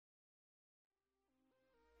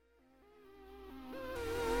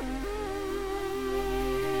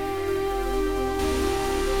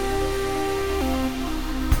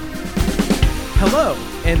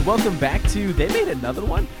and welcome back to They Made Another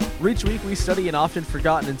One, where each week we study an often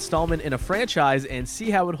forgotten installment in a franchise and see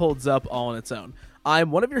how it holds up all on its own.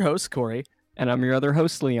 I'm one of your hosts, Corey. And I'm your other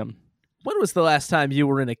host, Liam. When was the last time you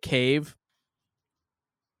were in a cave?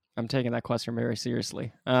 I'm taking that question very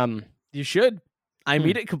seriously. You should. I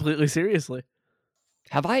mean it completely seriously.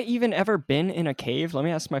 Have I even ever been in a cave? Let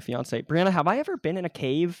me ask my fiance. Brianna, have I ever been in a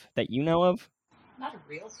cave that you know of? Not a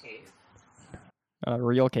real cave. A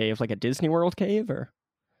real cave, like a Disney World cave? Or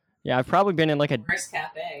yeah, I've probably been in like a... Rainforest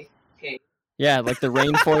Cafe cave. Yeah, like the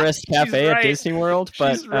Rainforest Cafe right. at Disney World.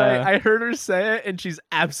 But she's right. I heard her say it, and she's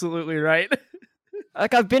absolutely right.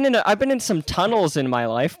 Like I've been in some tunnels in my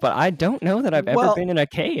life, but I don't know that I've ever been in a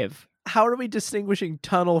cave. How are we distinguishing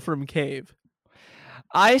tunnel from cave?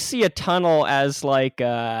 I see a tunnel as like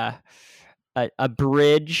a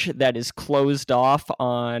bridge that is closed off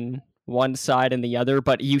on one side and the other,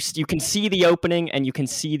 but you can see the opening and you can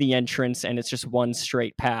see the entrance, and it's just one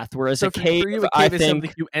straight path. Whereas a cave, I is think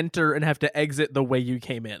something you enter and have to exit the way you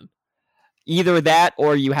came in. Either that,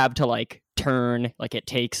 or you have to like turn, like it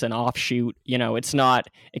takes an offshoot. You know, it's not.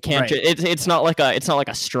 It can't. Right. It's not like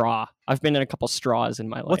a straw. I've been in a couple straws in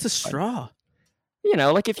my life. What's a straw? You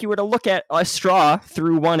know, like if you were to look at a straw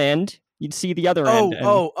through one end, you'd see the other end.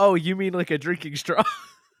 Oh, you mean like a drinking straw?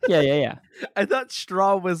 Yeah. I thought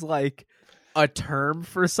straw was like a term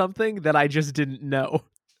for something that I just didn't know.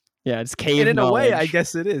 Yeah, it's cave and in knowledge. a way, I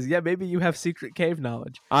guess it is. Yeah, maybe you have secret cave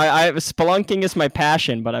knowledge. I spelunking is my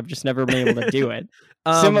passion, but I've just never been able to do it.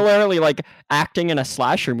 Similarly, like acting in a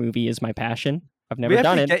slasher movie is my passion. I've never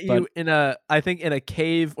done it. Get you in a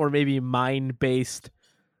cave or maybe mine-based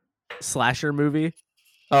slasher movie.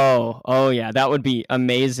 Oh yeah, that would be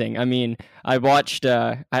amazing. I mean, I watched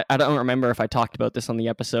I don't remember if I talked about this on the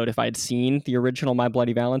episode, if I had seen the original My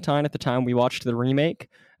Bloody Valentine at the time we watched the remake.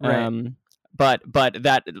 Right. But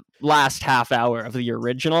that last half hour of the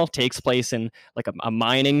original takes place in like a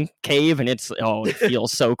mining cave, and it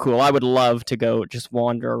feels so cool. I would love to go just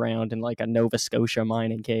wander around in like a Nova Scotia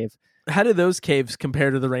mining cave. How do those caves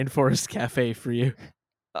compare to the Rainforest Cafe for you?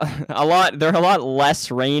 They're a lot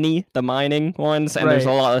less rainy, the mining ones, and there's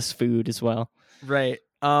a lot less food as well. Right.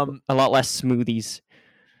 A lot less smoothies.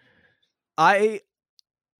 I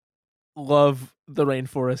love the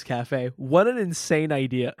Rainforest Cafe. What an insane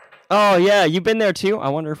idea. Oh yeah, you've been there too? I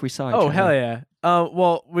wonder if we saw each other. Hell yeah.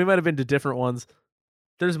 Well, we might have been to different ones.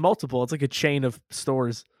 There's multiple. It's like a chain of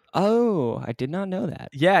stores. Oh, I did not know that.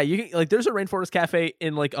 Yeah, you can, like there's a Rainforest Cafe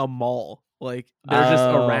in like a mall. Like they're just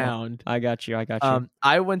around. I got you.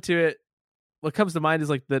 I went to it. What comes to mind is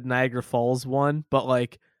like the Niagara Falls one, but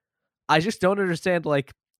like I just don't understand,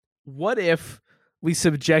 like, what if we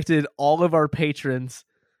subjected all of our patrons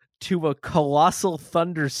to a colossal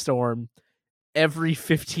thunderstorm every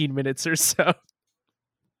 15 minutes or so?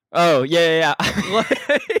 Oh, yeah.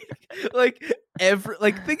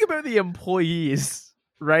 Think about the employees,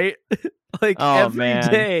 right? Every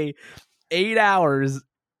day, 8 hours,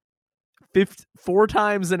 4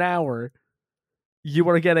 times an hour, you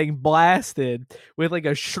are getting blasted with like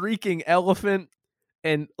a shrieking elephant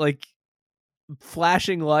and like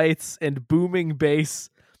flashing lights and booming bass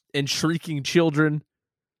and shrieking children.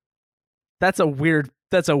 That's a weird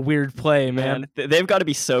play, man. They've got to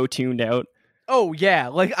be so tuned out. Oh yeah,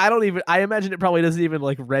 like I imagine it probably doesn't even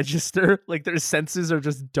like register. Like their senses are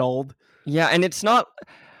just dulled. Yeah, and it's not,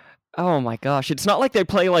 oh my gosh, it's not like they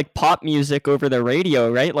play like pop music over the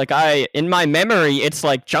radio, right? Like in my memory, it's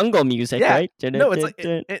like jungle music, right? No, it's like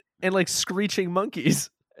and like screeching monkeys.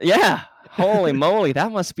 Yeah. Holy moly,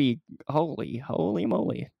 that must be holy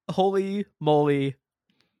moly. Holy moly.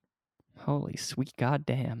 Holy sweet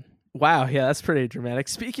goddamn. Wow, yeah, that's pretty dramatic.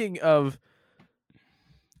 Speaking of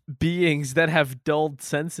beings that have dulled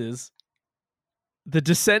senses, The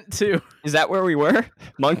Descent 2. Is that where we were?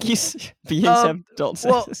 Monkeys? Beings have dulled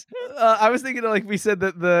senses? Well, I was thinking like we said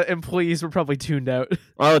that the employees were probably tuned out.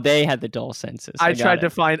 Oh, they had the dull senses. I tried to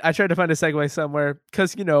find a segue somewhere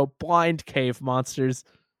because, you know, blind cave monsters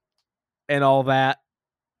and all that,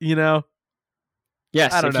 you know?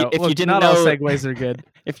 Yes, I don't know. If you didn't not know, all segues are good.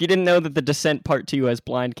 If you didn't know that The Descent Part 2 has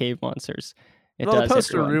blind cave monsters, the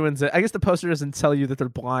poster ruins it. I guess the poster doesn't tell you that they're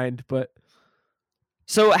blind, but...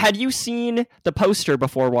 So, had you seen the poster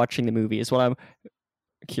before watching the movie is what I'm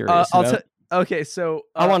curious about. Okay, so...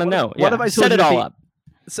 I want to know. What have I told Set it all up?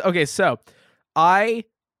 So I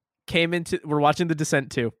came into... We're watching The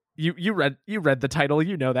Descent 2. You read the title,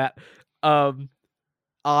 you know that.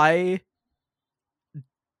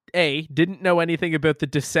 I didn't know anything about The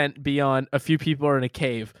Descent beyond a few people are in a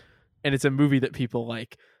cave, and it's a movie that people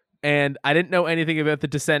like. And I didn't know anything about The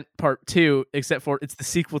Descent Part 2, except for it's the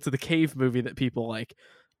sequel to the cave movie that people like.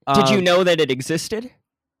 Did you know that it existed?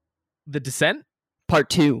 The Descent? Part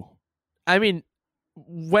 2. I mean,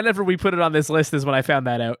 whenever we put it on this list is when I found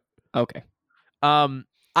that out. Okay.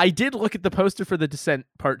 I did look at the poster for The Descent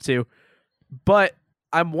Part 2, but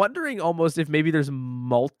I'm wondering almost if maybe there's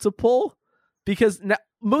multiple, because now,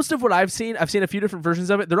 most of what I've seen a few different versions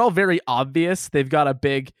of it. They're all very obvious. They've got a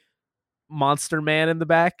big monster man in the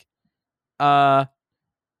back.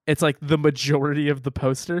 It's like the majority of the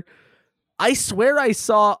poster. I swear I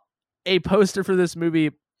saw a poster for this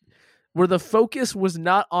movie where the focus was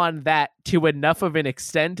not on that to enough of an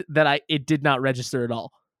extent that it did not register at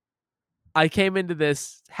all. I came into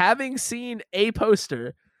this having seen a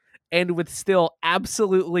poster and with still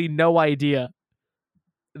absolutely no idea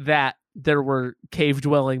that there were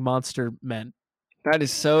cave-dwelling monster men. That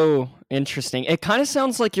is so interesting. It kind of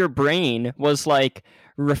sounds like your brain was like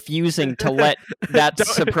refusing to let that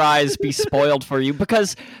surprise be spoiled for you,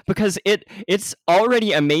 because it's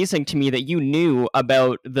already amazing to me that you knew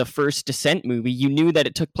about the first Descent movie. You knew that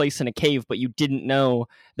it took place in a cave, but you didn't know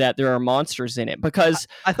that there are monsters in it, because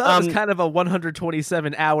I thought it was kind of a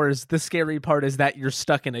 127 hours. The scary part is that you're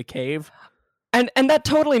stuck in a cave. And that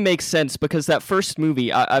totally makes sense, because that first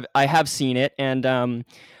movie, I have seen it, and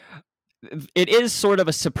it is sort of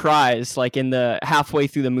a surprise, like in the halfway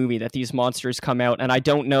through the movie, that these monsters come out, and I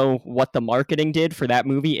don't know what the marketing did for that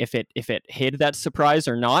movie, if it hid that surprise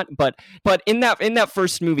or not. But in that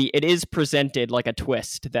first movie, it is presented like a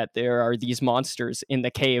twist that there are these monsters in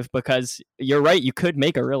the cave, because you're right, you could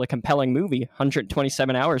make a really compelling movie,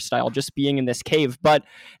 127 hours style, just being in this cave. But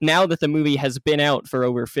now that the movie has been out for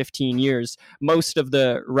over 15 years, most of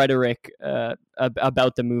the rhetoric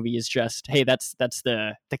about the movie is just, hey, that's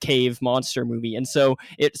the cave monster movie. And so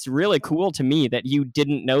it's really cool to me that you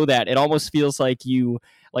didn't know that. It almost feels like you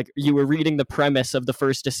were reading the premise of the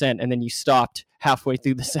first Descent, and then you stopped halfway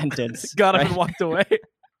through the sentence. Got up and walked away.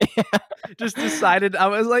 Yeah. Just decided, I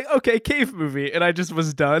was like, okay, cave movie, and I just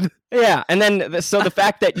was done. Yeah, and then so the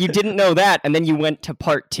fact that you didn't know that, and then you went to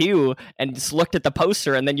part 2 and just looked at the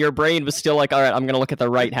poster, and then your brain was still like, all right, I'm gonna look at the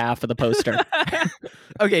right half of the poster.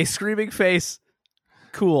 Okay, screaming face,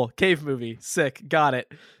 cool, cave movie, sick, got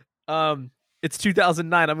it. It's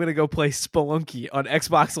 2009. I'm gonna go play Spelunky on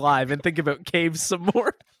Xbox Live and think about caves some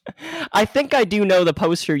more. I think I do know the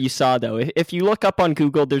poster you saw, though. If you look up on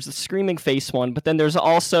Google, there's a screaming face one, but then there's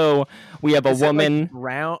also, we have a woman, like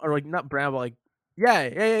brown, or like not brown, but like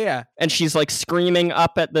yeah, and she's like screaming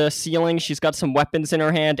up at the ceiling. She's got some weapons in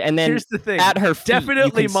her hand, and then here's the thing: at her feet,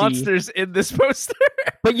 definitely monsters in this poster.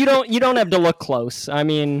 But you don't have to look close. I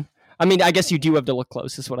mean, I guess you do have to look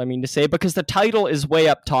close, is what I mean to say, because the title is way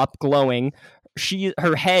up top, glowing.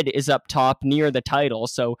 Her head is up top near the title,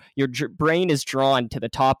 so your brain is drawn to the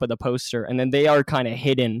top of the poster, and then they are kind of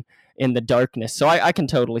hidden in the darkness. So I can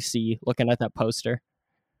totally see looking at that poster.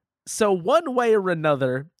 So one way or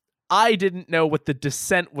another, I didn't know what The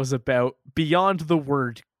Descent was about beyond the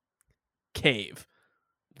word cave.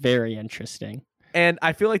 Very interesting. And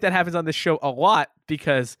I feel like that happens on this show a lot,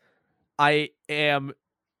 because I am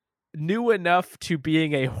new enough to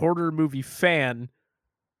being a horror movie fan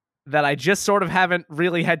that I just sort of haven't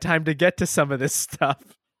really had time to get to some of this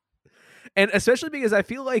stuff. And especially because I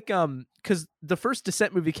feel like, because the first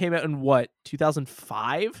Descent movie came out in what,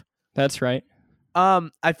 2005? That's right.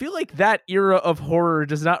 I feel like that era of horror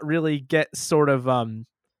does not really get sort of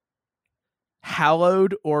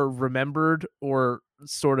hallowed or remembered or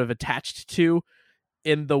sort of attached to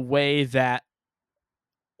in the way that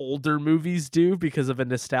older movies do, because of a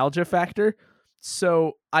nostalgia factor.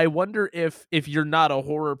 So I wonder if you're not a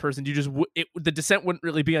horror person, you just The Descent wouldn't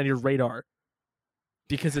really be on your radar,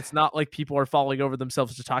 because it's not like people are falling over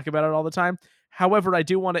themselves to talk about it all the time. However, I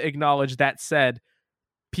do want to acknowledge, that said,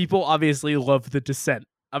 people obviously love The Descent.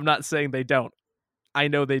 I'm not saying they don't. I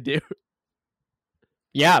know they do.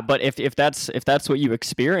 Yeah, but if that's what you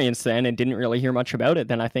experienced then and didn't really hear much about it,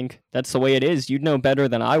 then I think that's the way it is. You'd know better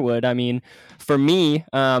than I would. I mean, for me,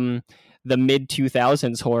 the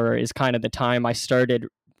mid-2000s horror is kind of the time I started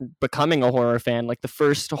becoming a horror fan. Like the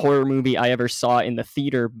first horror movie I ever saw in the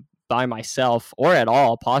theater by myself, or at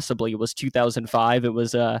all, possibly, was 2005. It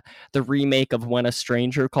was the remake of When a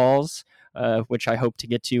Stranger Calls, which I hope to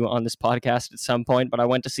get to on this podcast at some point. But I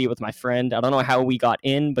went to see it with my friend. I don't know how we got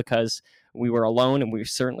in, because we were alone and we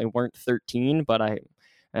certainly weren't 13,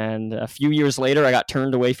 and a few years later, I got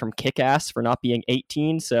turned away from Kick-Ass for not being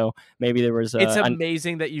 18. So maybe there was It's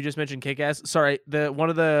amazing that you just mentioned Kick-Ass. Sorry, one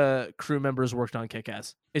of the crew members worked on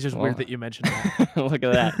Kick-Ass. It's just weird that you mentioned that. Look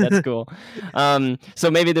at that. That's cool. So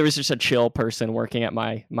maybe there was just a chill person working at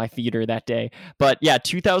my theater that day. But yeah,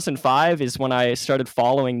 2005 is when I started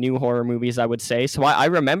following new horror movies, I would say. So I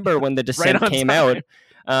remember when The Descent came out.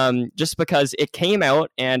 just because it came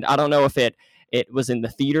out, and I don't know if it was in the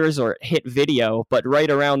theaters or it hit video, but right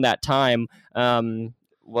around that time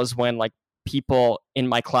was when like people in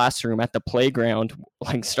my classroom at the playground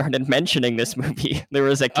like started mentioning this movie. There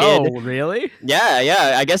was a kid. Oh, really?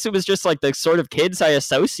 Yeah. I guess it was just like the sort of kids I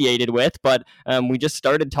associated with, but we just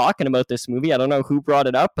started talking about this movie. I don't know who brought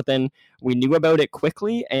it up, but then we knew about it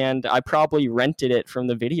quickly, and I probably rented it from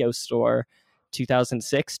the video store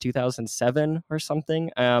 2006, 2007 or something.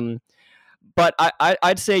 But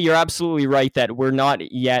I'd say you're absolutely right that we're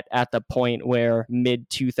not yet at the point where mid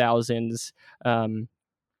 2000s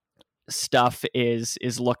stuff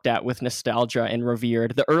is looked at with nostalgia and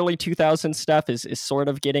revered. The early 2000s stuff is sort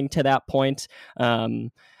of getting to that point.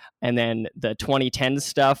 And then the 2010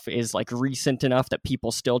 stuff is like recent enough that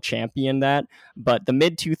people still champion that. But the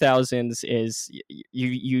mid 2000s is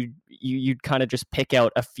you'd kind of just pick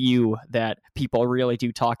out a few that people really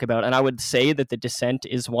do talk about. And I would say that The Descent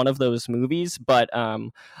is one of those movies, but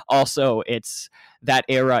also it's that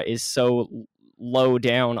era is so low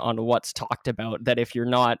down on what's talked about that if you're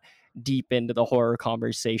not deep into the horror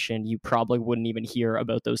conversation, you probably wouldn't even hear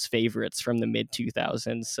about those favorites from the mid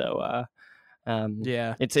 2000s. So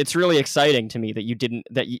yeah, it's really exciting to me that you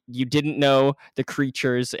didn't know the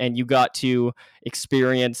creatures and you got to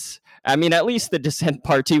experience. I mean, at least The Descent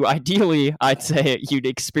Part 2. Ideally, I'd say you'd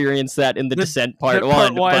experience that in The Descent Part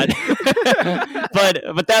 1. But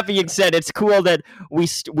that being said, it's cool that we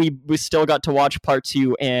still got to watch Part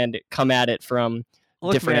 2 and come at it from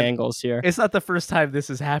different angles here. It's not the first time this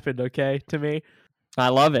has happened, okay, to me. I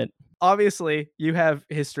love it. Obviously, you have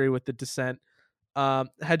history with The Descent.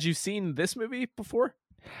 Had you seen this movie before?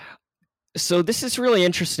 So this is really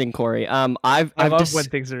interesting, Corey. I love when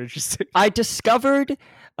things are interesting. I discovered,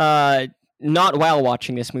 not while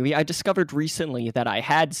watching this movie, I discovered recently that I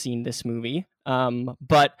had seen this movie.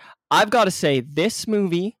 But I've got to say, this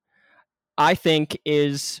movie, I think,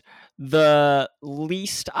 is the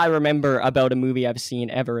least I remember about a movie I've seen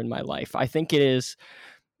ever in my life. I think it is.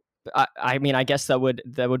 I mean, I guess that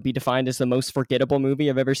would be defined as the most forgettable movie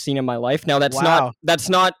I've ever seen in my life. Now, that's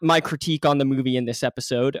not my critique on the movie in this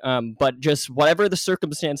episode, but just whatever the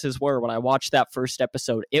circumstances were when I watched that first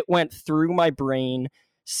episode, it went through my brain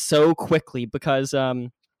so quickly because the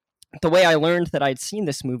way I learned that I'd seen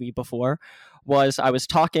this movie before was I was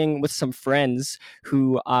talking with some friends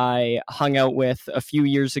who I hung out with a few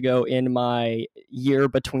years ago in my year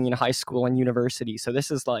between high school and university. So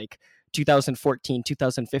this is like 2014,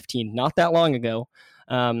 2015, not that long ago.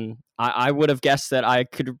 I would have guessed that I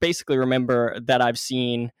could basically remember that I've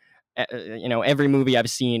seen, every movie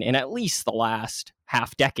I've seen in at least the last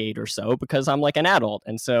half decade or so, because I'm like an adult,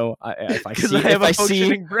 and so if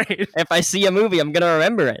I see a movie, I'm gonna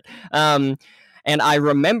remember it. And I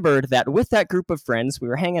remembered that with that group of friends, we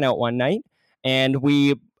were hanging out one night, and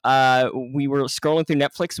we were scrolling through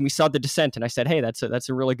Netflix and we saw The Descent, and I said, hey, that's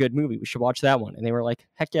a really good movie, we should watch that one. And they were like,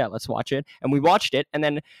 heck yeah, let's watch it. And we watched it, and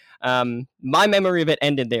then my memory of it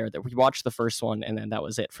ended there, that we watched the first one and then that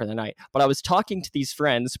was it for the night. But I was talking to these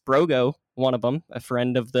friends, Brogo, one of them,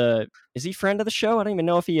 is he friend of the show? I don't even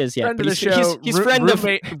know if he is yet. Friend of the show. He's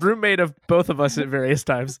roommate of both of us at various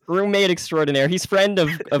times. Roommate extraordinaire. He's friend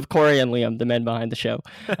of Corey and Liam, the men behind the show.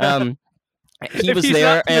 He was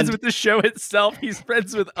there, not friends with the show itself, he's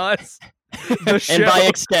friends with us, the show. And by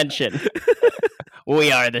extension,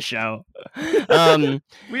 we are the show.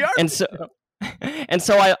 We are. And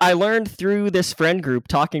so I learned through this friend group,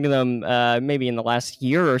 talking to them maybe in the last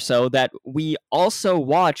year or so, that we also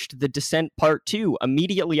watched The Descent Part 2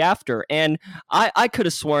 immediately after. And I could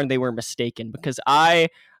have sworn they were mistaken, because I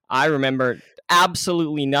remember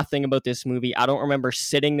absolutely nothing about this movie. I don't remember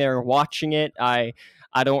sitting there watching it.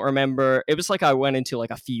 I don't remember. It was like I went into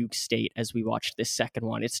like a fugue state as we watched this second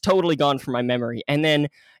one. It's totally gone from my memory. And then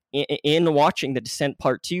in watching The Descent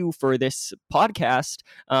Part 2 for this podcast,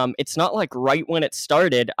 it's not like right when it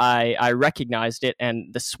started, I recognized it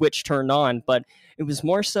and the switch turned on, but it was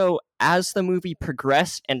more so as the movie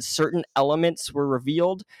progressed and certain elements were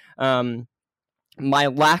revealed, my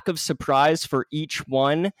lack of surprise for each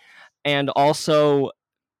one, and also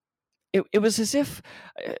it was as if,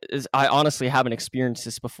 I honestly haven't experienced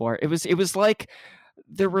this before. It was like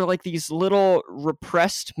there were like these little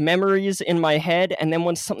repressed memories in my head, and then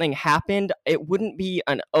when something happened, it wouldn't be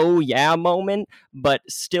an oh yeah moment, but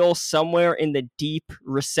still somewhere in the deep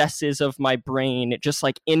recesses of my brain, just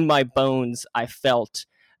like in my bones, I felt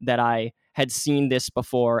that I had seen this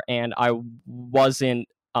before, and I wasn't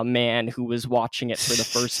a man who was watching it for the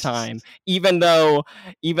first time, even though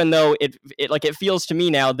it feels to me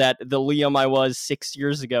now that the Liam I was 6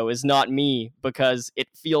 years ago is not me, because it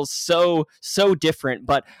feels so different.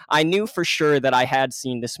 But I knew for sure that I had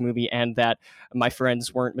seen this movie and that my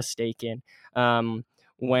friends weren't mistaken.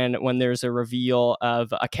 When there's a reveal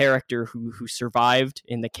of a character who survived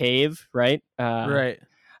in the cave, right? Right.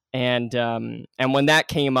 And when that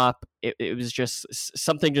came up, it was just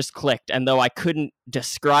something just clicked. And though I couldn't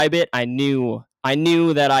describe it, I knew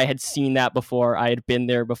that I had seen that before. I had been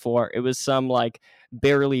there before. It was some like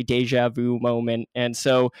barely deja vu moment. And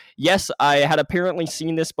so, yes, I had apparently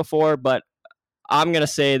seen this before, but I'm going to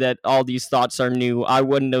say that all these thoughts are new. I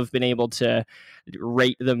wouldn't have been able to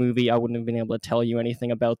rate the movie. I wouldn't have been able to tell you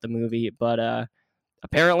anything about the movie, but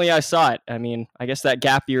apparently I saw it. I mean, I guess that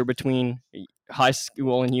gap year between high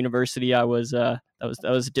school and university, that was a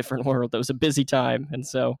different world. That was a busy time, and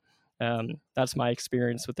so that's my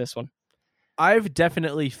experience with this one. I've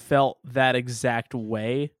definitely felt that exact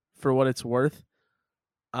way, for what it's worth.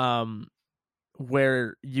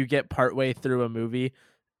 Where you get partway through a movie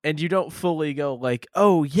and you don't fully go like,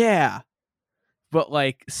 "Oh yeah," but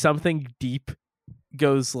like something deep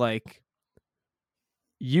goes like,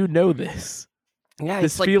 "You know this." Yeah,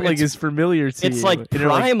 this feeling is familiar to you. It's like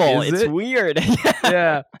primal. Like, it's weird.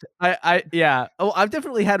 Yeah. Yeah. Oh, I've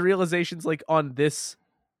definitely had realizations like on this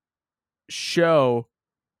show,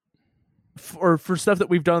 or for stuff that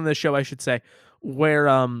we've done on this show, I should say, where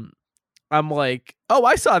I'm like, oh,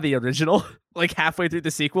 I saw the original. Like halfway through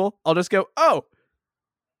the sequel, I'll just go, oh,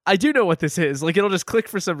 I do know what this is. Like it'll just click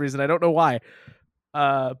for some reason. I don't know why.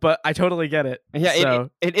 But I totally get it. Yeah, so.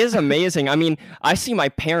 it is amazing. I mean, I see my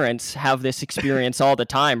parents have this experience all the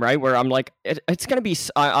time, right? Where I'm like, it's going to be,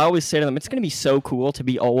 I always say to them, it's going to be so cool to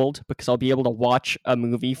be old because I'll be able to watch a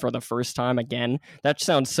movie for the first time again. That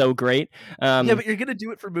sounds so great. Yeah, but you're going to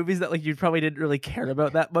do it for movies that like you probably didn't really care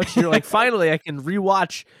about that much. You're like, finally, I can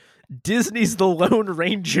rewatch Disney's The Lone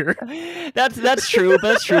Ranger. That's true.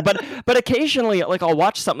 That's true. But occasionally, like I'll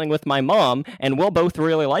watch something with my mom, and we'll both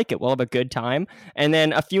really like it. We'll have a good time, and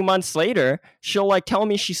then a few months later, she'll like tell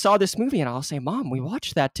me she saw this movie, and I'll say, "Mom, we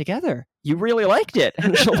watched that together. You really liked it."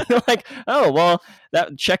 And she'll be like, "Oh, well,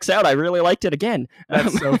 that checks out. I really liked it again."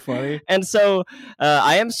 That's so funny. And so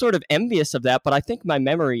I am sort of envious of that, but I think my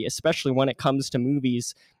memory, especially when it comes to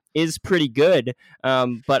movies, is pretty good.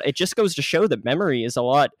 But it just goes to show that memory is a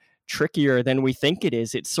lot trickier than we think it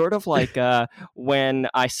is. It's sort of like when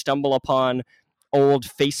I stumble upon old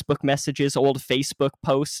Facebook messages, old Facebook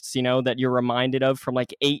posts, you know, that you're reminded of from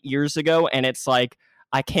like 8 years ago, and it's like,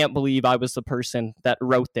 I can't believe I was the person that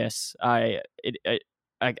wrote this. I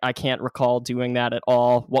can't recall doing that at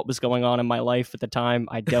all. What was going on in my life at the time,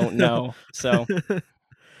 I don't know. So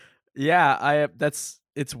yeah,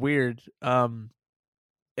 it's weird.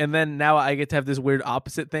 And then now I get to have this weird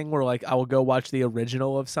opposite thing where like I will go watch the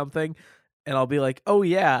original of something and I'll be like, oh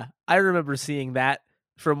yeah, I remember seeing that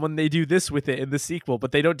from when they do this with it in the sequel,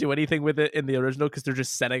 but they don't do anything with it in the original because they're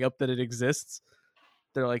just setting up that it exists.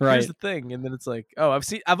 They're like, here's the thing. And then it's like, oh,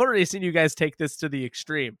 I've already seen you guys take this to the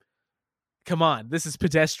extreme. Come on, this is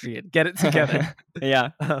pedestrian. Get it together.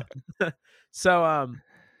 Yeah. So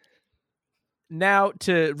now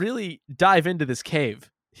to really dive into this cave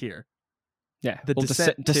here. Yeah, we'll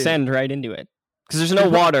descend right into it. Because there's no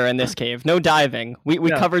water in this cave, no diving. We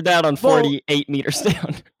covered that on 48 meters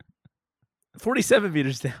down. 47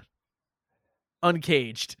 meters down.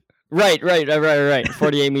 Uncaged. Right.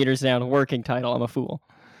 48 meters down, working title, I'm a fool.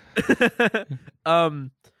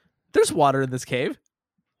 There's water in this cave.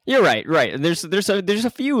 You're right. There's a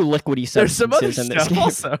few liquidy substances there's some other in this stuff cave.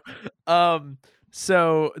 Also.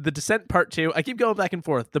 So The Descent Part 2, I keep going back and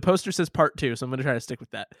forth. The poster says Part 2, so I'm going to try to stick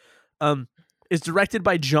with that. Is directed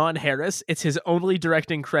by John Harris. It's his only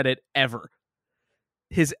directing credit ever.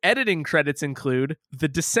 His editing credits include The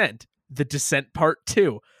Descent Part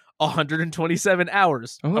 2, 127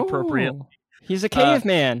 hours, appropriately. He's a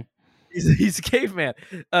caveman. He's a caveman.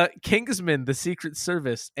 Kingsman, The Secret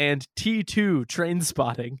Service, and T2,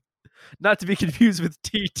 Trainspotting. Not to be confused with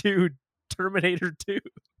T2, Terminator 2.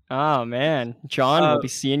 Oh, man. John, we'll be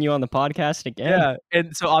seeing you on the podcast again. Yeah,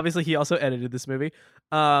 and so obviously he also edited this movie.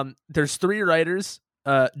 There's 3 writers,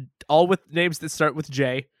 all with names that start with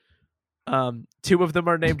J. 2 of them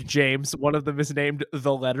are named James. One of them is named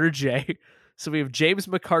the letter J. So we have James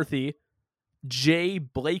McCarthy, Jay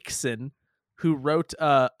Blakeson, who wrote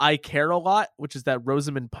I Care a Lot, which is that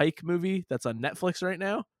Rosamund Pike movie that's on Netflix right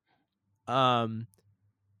now.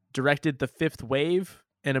 Directed The Fifth Wave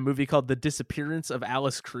and a movie called The Disappearance of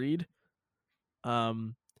Alice Creed.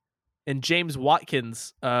 And James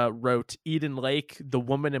Watkins wrote Eden Lake, The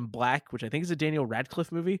Woman in Black, which I think is a Daniel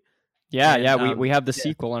Radcliffe movie. Yeah, and, we have the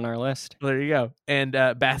sequel on our list. There you go. And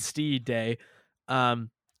Bastille Day.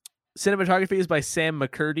 Cinematography is by Sam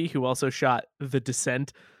McCurdy, who also shot The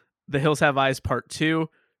Descent, The Hills Have Eyes Part 2,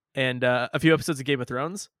 and a few episodes of Game of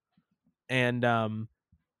Thrones. And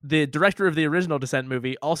the director of the original Descent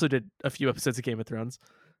movie also did a few episodes of Game of Thrones.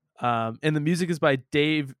 And the music is by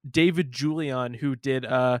David Julian, who did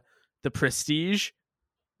The Prestige,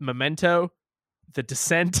 Memento, The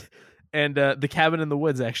Descent, and The Cabin in the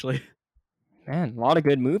Woods, actually. Man, a lot of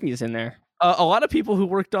good movies in there. A lot of people who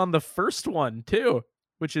worked on the first one, too,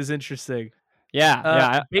 which is interesting.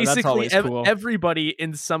 Yeah, basically that's always cool. Everybody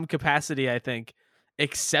in some capacity, I think,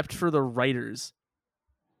 except for the writers.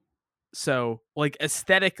 So, like,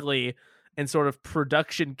 aesthetically and sort of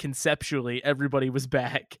production conceptually, everybody was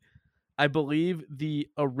back. I believe the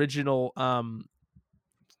original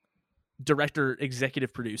director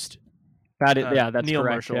executive produced. That is, that's Neil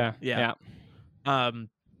correct. Marshall. Yeah.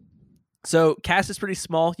 So cast is pretty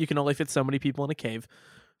small. You can only fit so many people in a cave.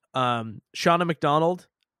 Shauna McDonald,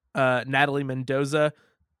 Natalie Mendoza,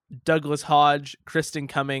 Douglas Hodge, Kristen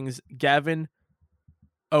Cummings, Gavin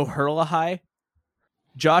O'Herlihy,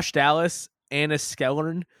 Josh Dallas, Anna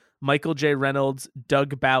Skellern, Michael J. Reynolds,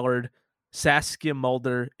 Doug Ballard, Saskia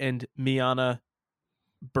Mulder, and Miana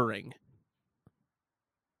Burring.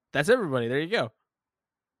 That's everybody. There you go.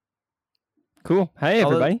 Cool. Hey,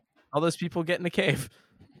 everybody. All those people get in a cave.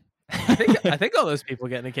 I think all those people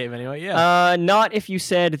get in a cave anyway. Yeah. Not if you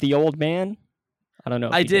said the old man. I don't know.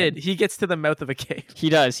 I did. He gets to the mouth of a cave. He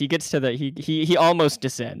does. He gets to the. He almost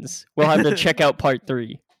descends. We'll have to check out part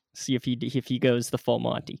 3. See if he goes the full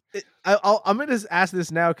Monty. I'm gonna just ask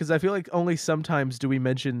this now because I feel like only sometimes do we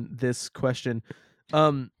mention this question.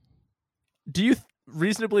 Do you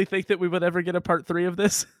reasonably think that we would ever get a part 3 of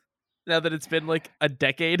this? Now that it's been like a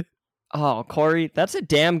decade. Oh, Corey, that's a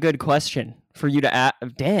damn good question for you to ask.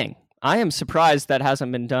 Dang, I am surprised that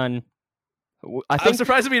hasn't been done. I'm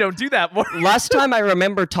surprised we don't do that more. Last time I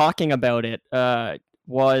remember talking about it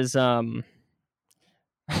was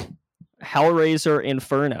Hellraiser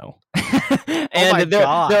Inferno. And there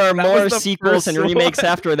are more sequels and remakes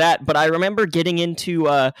after that, but I remember getting into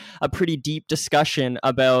a pretty deep discussion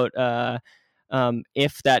about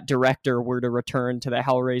if that director were to return to the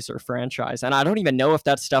Hellraiser franchise. And I don't even know if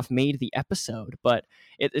that stuff made the episode, but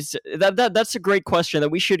that's a great question that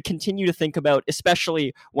we should continue to think about,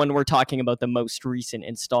 especially when we're talking about the most recent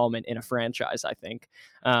installment in a franchise, I think.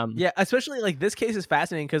 Yeah, especially like this case is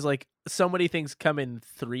fascinating because like so many things come in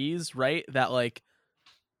threes, right? That like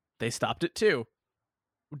they stopped at 2.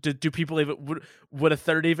 Do people even would a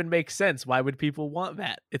third even make sense? Why would people want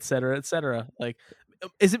that, et cetera, et cetera? Like,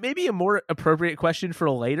 is it maybe a more appropriate question for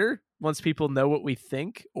later once people know what we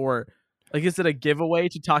think, or like is it a giveaway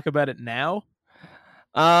to talk about it now?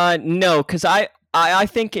 No, because I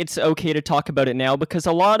think it's okay to talk about it now because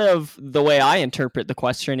a lot of the way I interpret the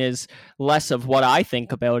question is less of what I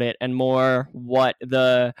think about it and more what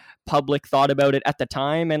the public thought about it at the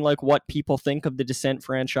time and like what people think of the Descent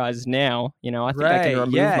franchise now. You know, I think I can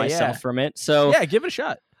remove myself from it. So yeah, give it a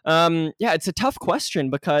shot. Yeah, it's a tough question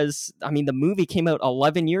because I mean the movie came out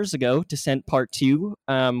 11 years ago, Descent Part 2,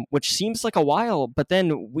 which seems like a while, but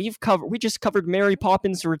then we just covered Mary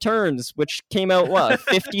Poppins Returns, which came out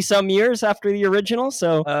 50 some years after the original.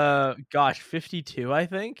 So 52, I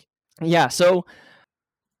think. Yeah, so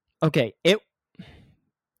okay,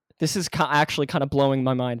 this is actually kind of blowing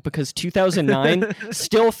my mind because 2009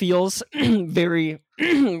 still feels very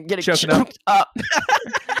getting choked up.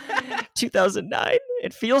 2009,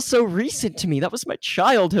 it feels so recent to me. That was my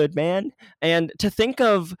childhood, man. And to think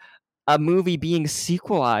of a movie being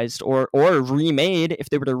sequelized or remade, if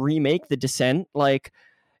they were to remake The Descent, like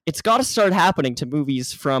it's got to start happening to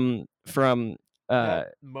movies from that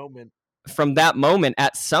moment. From that moment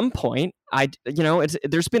at some point.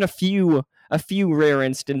 There's been a few rare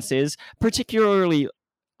instances, particularly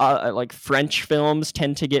like French films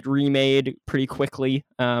tend to get remade pretty quickly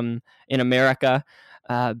in America.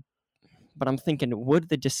 But I'm thinking, would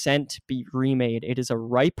The Descent be remade? It is a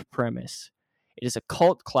ripe premise. It is a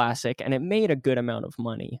cult classic, and it made a good amount of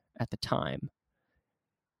money at the time.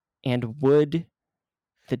 And would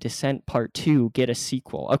The Descent Part 2 get a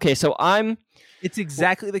sequel? Okay, so It's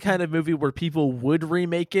exactly the kind of movie where people would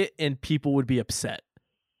remake it and people would be upset.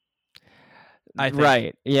 I think.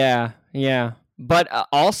 Right, yeah. But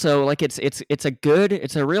also, like, it's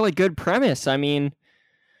a really good premise. I mean,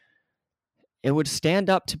 it would stand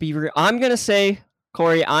up to be I'm going to say,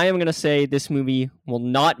 Corey, I am going to say this movie will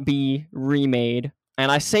not be remade.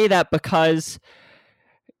 And I say that because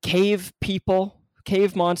cave people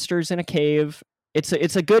cave monsters in a cave. It's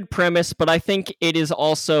a good premise, but I think it is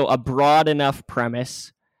also a broad enough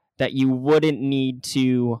premise that you wouldn't need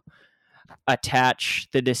to attach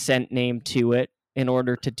the Descent name to it in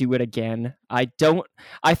order to do it again. I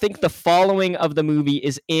think the following of the movie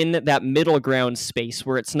is in that middle ground space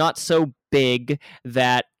where it's not so big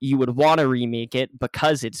that you would want to remake it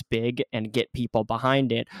because it's big and get people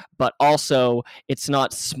behind it, but also it's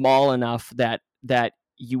not small enough that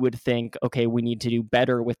you would think, okay, we need to do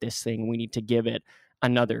better with this thing. We need to give it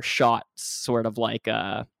another shot, sort of like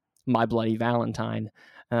My Bloody Valentine.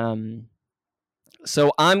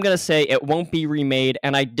 So I'm going to say it won't be remade,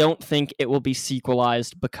 and I don't think it will be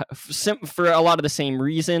sequelized for a lot of the same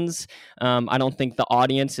reasons. I don't think the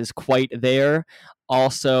audience is quite there.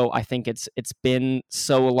 Also, I think it's been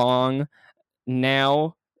so long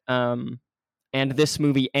now, and this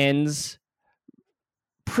movie ends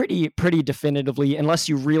pretty definitively, unless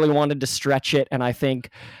you really wanted to stretch it, and I think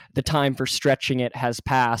the time for stretching it has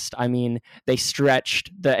passed. I mean, they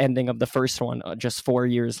stretched the ending of the first one just 4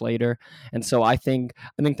 years later, and so I think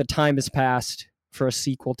the time has passed for a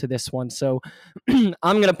sequel to this one. So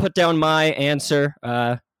I'm gonna put down my answer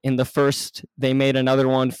in the first they made another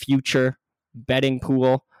one future betting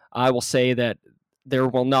pool. I will say that there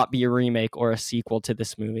will not be a remake or a sequel to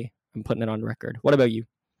this movie. I'm putting it on record. What about you?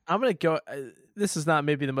 I'm going to go... this is not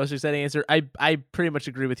maybe the most exciting answer. I pretty much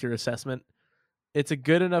agree with your assessment. It's a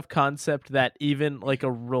good enough concept that even like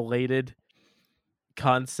a related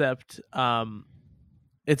concept,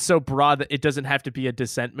 it's so broad that it doesn't have to be a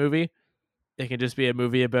Descent movie. It can just be a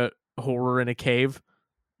movie about horror in a cave,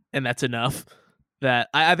 and that's enough. That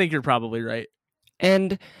I think you're probably right.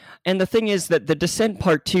 And the thing is that the Descent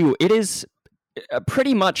Part 2, it is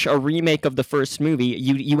pretty much a remake of the first movie.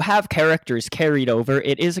 You have characters carried over.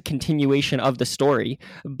 It is a continuation of the story,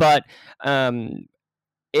 but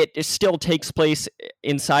it still takes place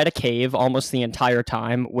inside a cave almost the entire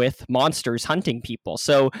time with monsters hunting people.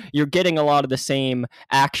 So you're getting a lot of the same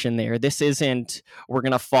action there. This isn't, we're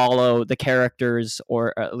going to follow the characters,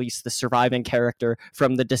 or at least the surviving character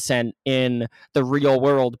from the Descent in the real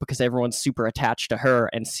world because everyone's super attached to her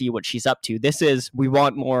and see what she's up to. This is, we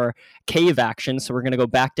want more cave action, so we're going to go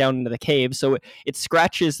back down into the cave. So it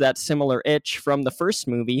scratches that similar itch from the first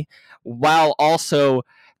movie while also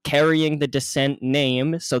carrying the Descent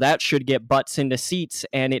name, so that should get butts into seats,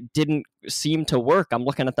 and it didn't seem to work. I'm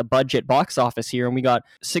looking at the budget box office here, and we got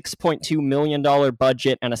 $6.2 million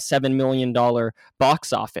budget and a $7 million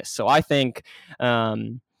box office. So I think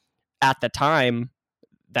at the time,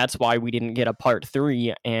 that's why we didn't get a part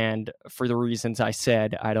 3, and for the reasons I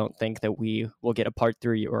said, I don't think that we will get a part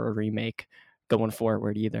 3 or a remake going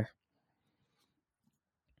forward either.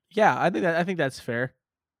 Yeah, I think that's fair.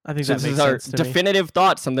 I think so that this makes is our sense to definitive me.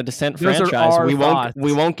 thoughts on the Descent Those franchise. are We thoughts.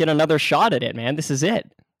 won't get another shot at it, man. This is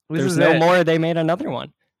it. There's no it. more. They made another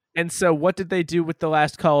one. And so what did they do with the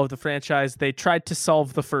last call of the franchise? They tried to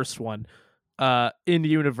solve the first one in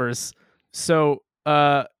universe. So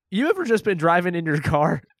you ever just been driving in your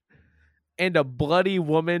car and a bloody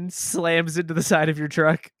woman slams into the side of your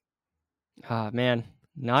truck? Man,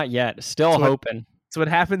 not yet. Still hoping. That's what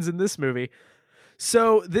happens in this movie.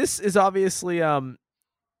 So this is obviously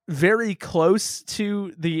very close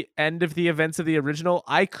to the end of the events of the original.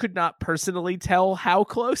 I could not personally tell how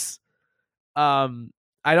close. I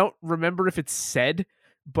don't remember if it's said,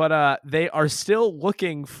 but they are still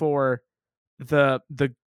looking for the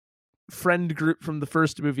friend group from the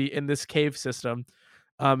first movie in this cave system.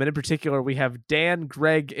 And in particular, we have Dan,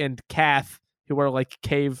 Greg, and Kath, who are like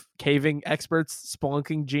caving experts,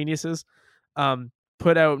 spelunking geniuses,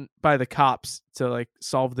 put out by the cops to like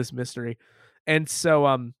solve this mystery. And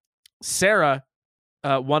so Sarah,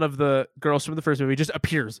 one of the girls from the first movie, just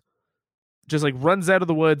appears, just like runs out of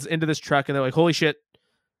the woods into this truck, and they're like, holy shit,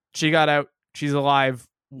 she got out, she's alive,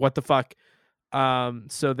 what the fuck.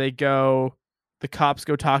 So the cops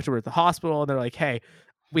go talk to her at the hospital, and they're like, hey,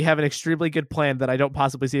 we have an extremely good plan that I don't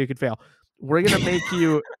possibly see it could fail. We're gonna make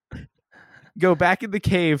you go back in the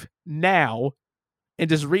cave now and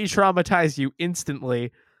just re-traumatize you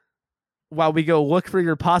instantly while we go look for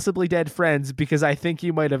your possibly dead friends, because I think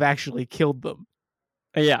you might have actually killed them.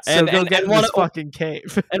 Yeah, so go get in this fucking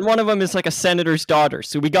cave. And one of them is like a senator's daughter,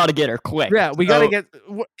 so we got to get her quick. Yeah, we got to get...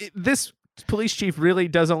 This police chief really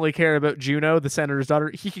does only care about Juno, the senator's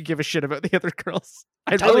daughter. He could give a shit about the other girls.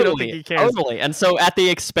 I really don't think he cares. Totally. And so at the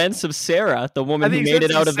expense of Sarah, the woman who made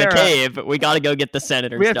it out of the cave, we got to go get the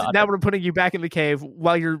senator's daughter. Now we're putting you back in the cave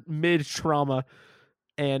while you're mid-trauma.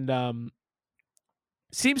 And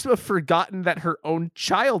seems to have forgotten that her own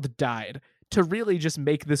child died to really just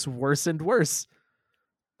make this worse and worse.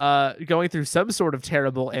 Going through some sort of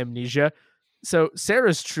terrible amnesia. So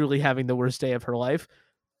Sarah's truly having the worst day of her life.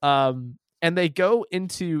 And they go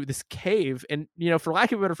into this cave, and for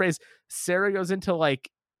lack of a better phrase, Sarah goes into like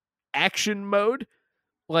action mode.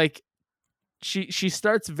 Like she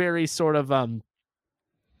starts very sort of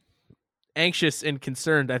anxious and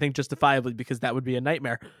concerned, I think justifiably, because that would be a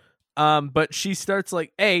nightmare. But she starts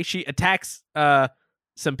like she attacks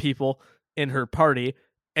some people in her party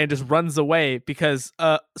and just runs away because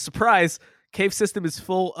surprise, cave system is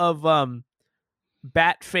full of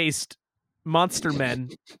bat-faced monster men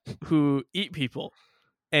who eat people.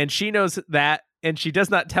 And she knows that, and she does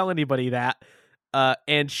not tell anybody that.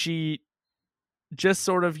 And she just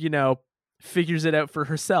sort of, figures it out for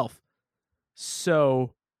herself.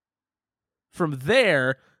 So from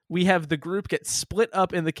there, we have the group get split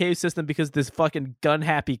up in the cave system because this fucking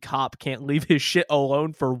gun-happy cop can't leave his shit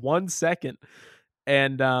alone for 1 second.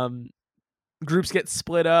 And groups get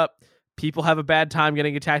split up. People have a bad time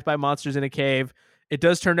getting attacked by monsters in a cave. It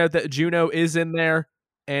does turn out that Juno is in there,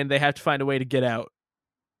 and they have to find a way to get out.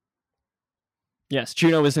 Yes,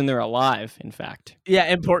 Juno is in there alive, in fact. Yeah,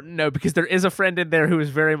 important note, because there is a friend in there who is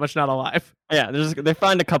very much not alive. Yeah, they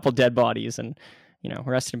find a couple dead bodies, and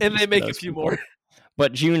rest in peace. And they make a few more.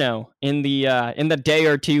 But Juno, in the day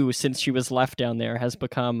or two since she was left down there, has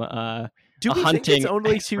become do we think it's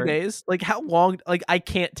only expert. 2 days? Like, how long? Like, I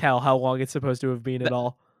can't tell how long it's supposed to have been at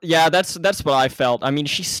all. Yeah, that's what I felt. I mean,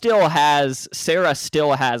 Sarah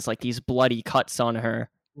still has like these bloody cuts on her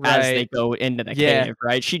as they go into the cave,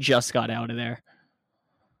 right? She just got out of there.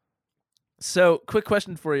 So, quick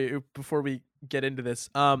question for you before we get into this.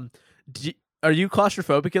 Are you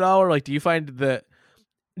claustrophobic at all, or like do you find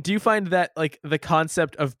that like the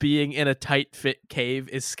concept of being in a tight fit cave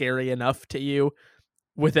is scary enough to you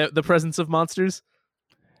without the presence of monsters?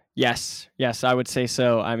 Yes, I would say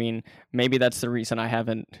so. I mean, maybe that's the reason I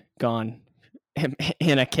haven't gone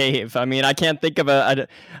in a cave. I mean, I can't think of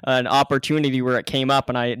an opportunity where it came up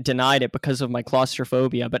and I denied it because of my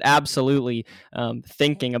claustrophobia, but absolutely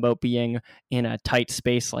thinking about being in a tight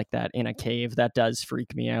space like that in a cave, that does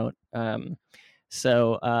freak me out.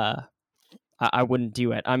 So I wouldn't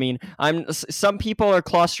do it. I mean, some people are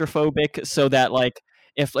claustrophobic so that like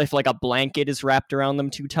if like a blanket is wrapped around them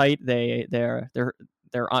too tight, they're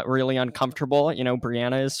really uncomfortable.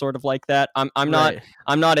 Brianna is sort of like that. I'm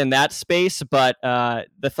not in that space, but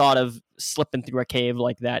the thought of slipping through a cave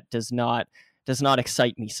like that does not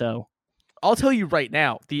excite me. So I'll tell you right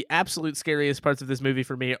now, the absolute scariest parts of this movie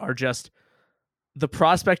for me are just the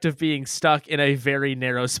prospect of being stuck in a very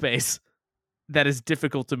narrow space that is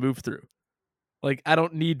difficult to move through. Like, I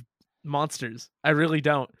don't need monsters. I really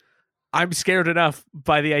don't. I'm scared enough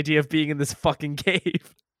by the idea of being in this fucking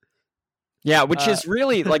cave. Yeah, which is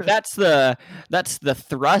really like that's the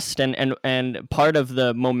thrust and part of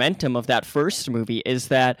the momentum of that first movie is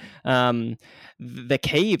that the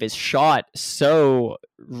cave is shot so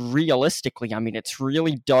realistically. I mean, it's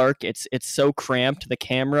really dark. It's so cramped. The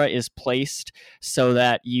camera is placed so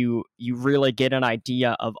that you really get an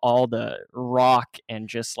idea of all the rock and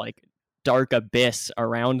just like dark abyss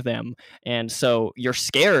around them, and so you're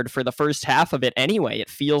scared for the first half of it anyway.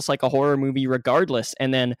 It feels like a horror movie regardless,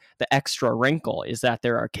 and then the extra wrinkle is that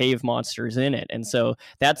there are cave monsters in it, and so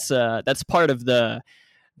that's part of the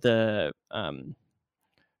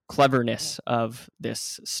cleverness of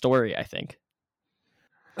this story, I think.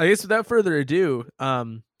 I guess without further ado,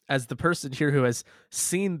 as the person here who has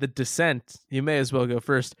seen The Descent, you may as well go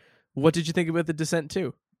first. What did you think about The Descent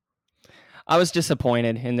 2? I was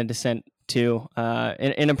disappointed in The Descent 2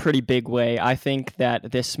 in a pretty big way. I think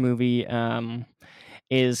that this movie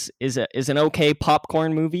is an okay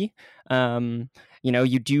popcorn movie.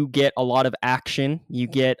 You do get a lot of action. You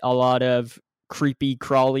get a lot of creepy,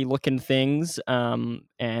 crawly looking things, and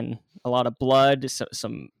a lot of blood,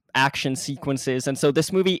 some action sequences. And so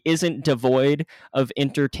this movie isn't devoid of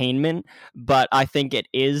entertainment, but I think it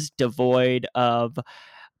is devoid of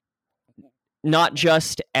not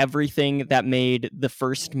just everything that made the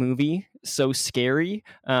first movie so scary,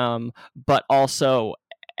 but also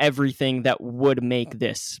everything that would make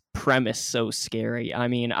this premise so scary. I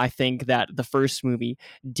mean, I think that the first movie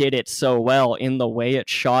did it so well in the way it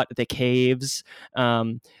shot the caves,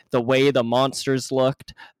 the way the monsters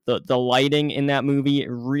looked, the lighting in that movie.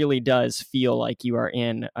 It really does feel like you are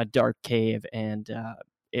in a dark cave, and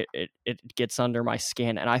it gets under my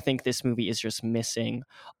skin, and I think this movie is just missing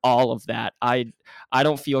all of that. I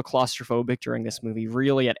don't feel claustrophobic during this movie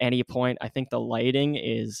really at any point. I think the lighting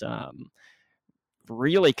is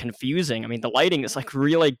really confusing. I mean, the lighting is like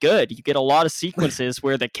really good. You get a lot of sequences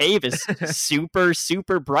where the cave is super,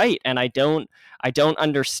 super bright, and I don't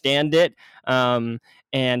understand it. And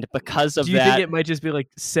because of that, do you think it might just be like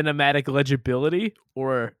cinematic legibility,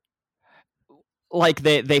 or like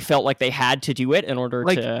they felt like they had to do it in order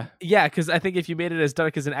to? Yeah, because I think if you made it as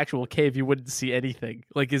dark as an actual cave, you wouldn't see anything.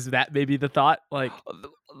 Like, is that maybe the thought? Like,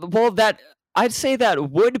 well, I'd say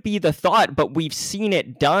that would be the thought, but we've seen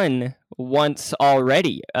it done once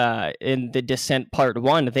already. In The Descent Part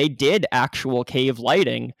 1, they did actual cave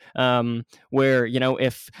lighting, where, you know,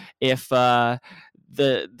 if the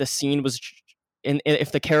scene was,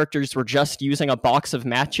 if the characters were just using a box of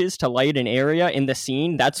matches to light an area in the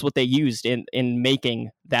scene, that's what they used in making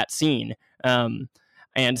that scene.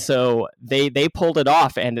 And so they pulled it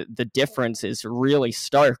off, and the difference is really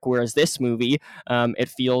stark. Whereas this movie, it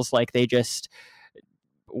feels like they just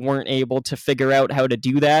weren't able to figure out how to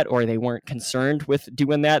do that, or they weren't concerned with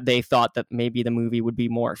doing that. They thought that maybe the movie would be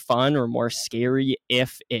more fun or more scary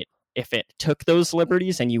if it took those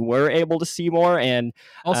liberties and you were able to see more. And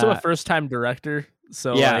also a first-time director,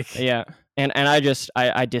 so yeah. And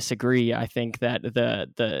I disagree. I think that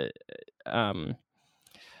the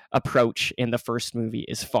approach in the first movie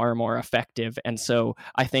is far more effective, and so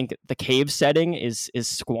I think the cave setting is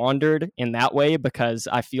squandered in that way, because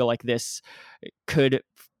I feel like this could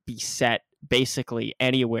be set basically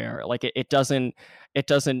anywhere. Like it doesn't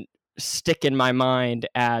stick in my mind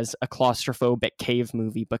as a claustrophobic cave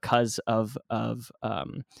movie because of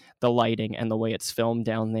the lighting and the way it's filmed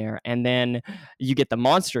down there. And then you get the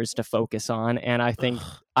monsters to focus on, and I think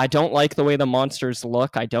I don't like the way the monsters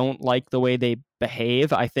look. I don't like the way they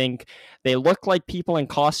behave. I think they look like people in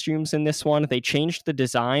costumes in this one. They changed the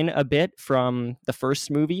design a bit from the first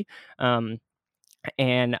movie. And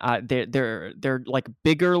they're like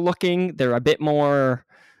bigger looking. They're a bit more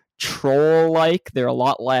troll-like. They're a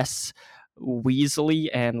lot less weaselly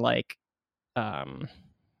and like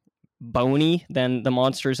bony than the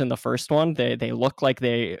monsters in the first one. They look like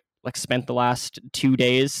they like spent the last 2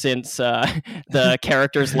 days since the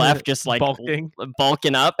characters left just like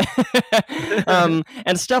bulking up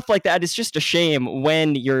and stuff like that. It's just a shame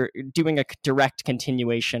when you're doing a direct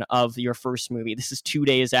continuation of your first movie. This is 2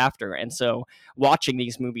 days after, and so watching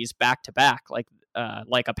these movies back to back, like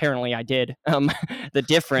apparently I did, the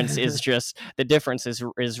difference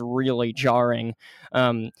is really jarring.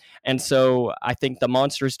 And so I think the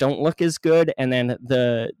monsters don't look as good, and then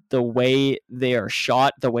the way they are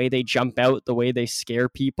shot, the way they jump out, the way they scare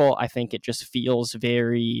people, I think it just feels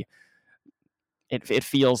very it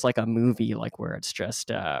feels like a movie, like where it's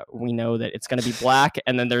just we know that it's going to be black,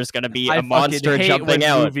 and then there's going to be a monster jumping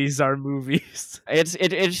out. Movies are movies.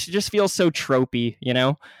 It just feels so tropey, you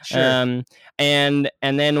know. Sure. And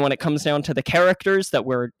then when it comes down to the characters that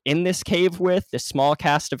we're in this cave with, this small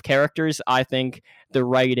cast of characters, I think the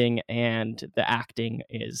writing and the acting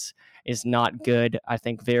is not good. I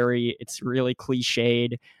think it's really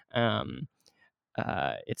cliched.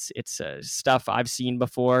 It's stuff I've seen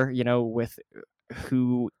before, you know, with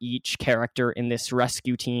who each character in this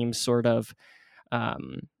rescue team sort of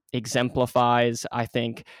exemplifies. I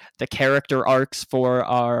think the character arcs for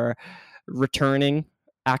our returning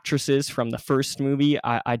actresses from the first movie,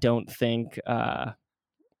 I don't think it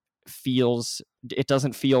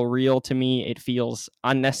doesn't feel real to me. It feels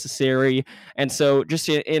unnecessary. And so just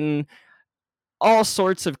in all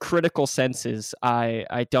sorts of critical senses,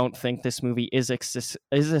 I don't think this movie is a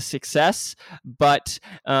success. But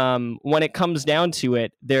when it comes down to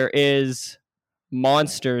it, there is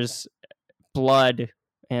monsters, blood,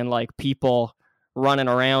 and like people running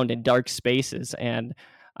around in dark spaces, and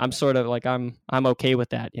I'm sort of like I'm okay with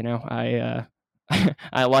that. You know, I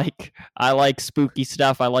like spooky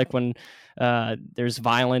stuff. I like when there's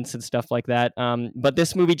violence and stuff like that. But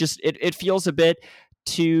this movie just it feels a bit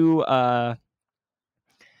too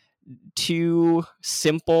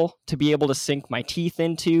simple to be able to sink my teeth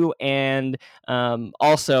into. And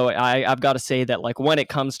also I've got to say that like when it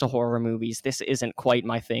comes to horror movies, this isn't quite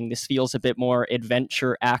my thing. This feels a bit more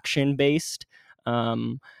adventure action based,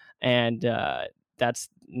 and that's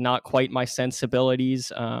not quite my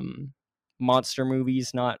sensibilities. Monster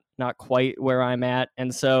movies not quite where I'm at,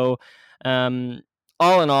 and so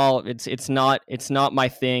all in all, it's not my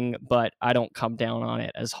thing, but I don't come down on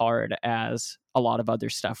it as hard as a lot of other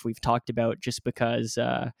stuff we've talked about, just because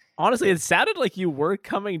honestly it sounded like you were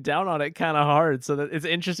coming down on it kind of hard, so that it's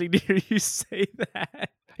interesting to hear you say that.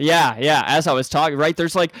 Yeah, as I was talking, right,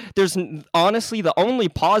 there's honestly the only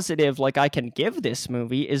positive like I can give this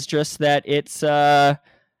movie is just that it's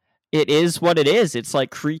it is what it is. It's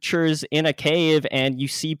like creatures in a cave and you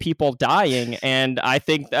see people dying, and I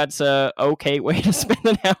think that's a okay way to spend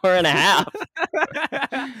an hour and a half.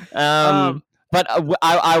 But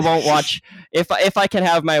I won't watch if I can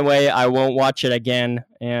have my way. I won't watch it again.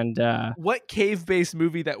 And what cave-based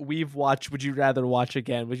movie that we've watched would you rather watch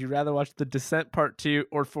again? Would you rather watch The Descent Part 2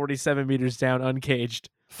 or 47 Meters Down Uncaged?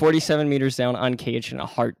 47 Meters Down Uncaged in a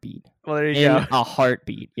heartbeat. Well, there you go. In a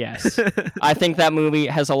heartbeat, yes. I think that movie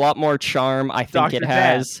has a lot more charm. I think it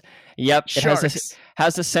has. Yep, Sharks. It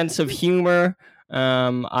has a sense of humor.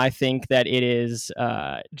 I think that it is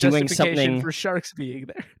doing something for sharks being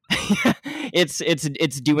there.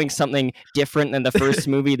 It's doing something different than the first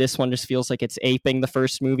movie. This one just feels like it's aping the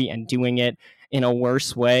first movie and doing it in a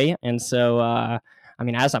worse way. And so, I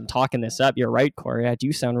mean, as I'm talking this up, you're right, Corey. I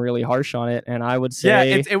do sound really harsh on it, and I would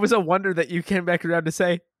say, it was a wonder that you came back around to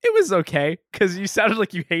say it was okay because you sounded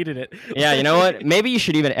like you hated it. Yeah, you know what? Maybe you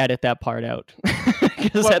should even edit that part out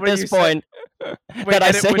because at this point. That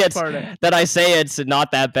I say it's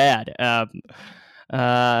not that bad.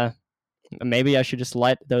 Maybe I should just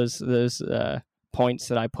let those points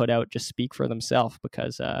that I put out just speak for themselves,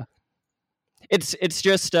 because it's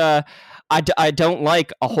just I don't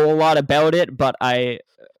like a whole lot about it, but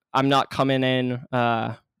I'm not coming in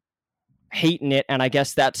hating it, and I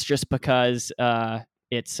guess that's just because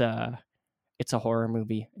it's a horror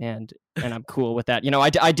movie, and I'm cool with that. You know,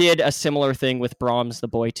 I did a similar thing with Brahms the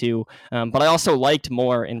Boy 2, but I also liked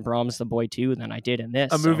more in Brahms the Boy 2 than I did in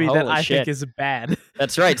this. A movie that I think is bad.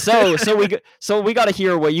 That's right. So we got to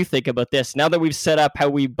hear what you think about this. Now that we've set up how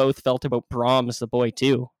we both felt about Brahms the Boy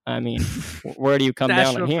 2, I mean, where do you come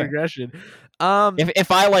down on here? Progression.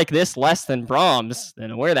 If I like this less than Brahms,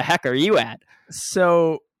 then where the heck are you at?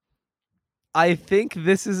 So I think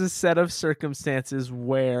this is a set of circumstances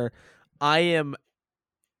where I am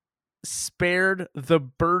spared the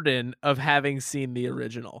burden of having seen the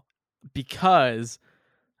original, because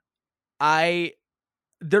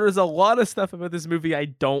there is a lot of stuff about this movie I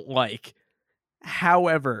don't like.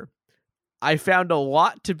 However, I found a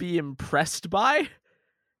lot to be impressed by,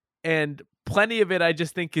 and plenty of it I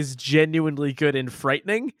just think is genuinely good and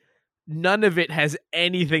frightening. None of it has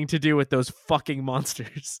anything to do with those fucking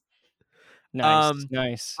monsters.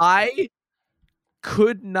 Nice. I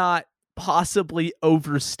could not possibly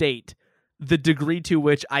overstate the degree to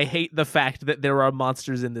which I hate the fact that there are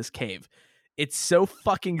monsters in this cave. It's so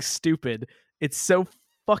fucking stupid. It's so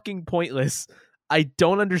fucking pointless. I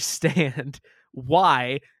don't understand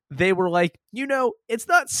why they were like, it's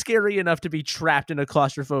not scary enough to be trapped in a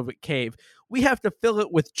claustrophobic cave. We have to fill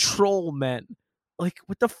it with troll men. Like,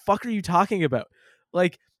 what the fuck are you talking about?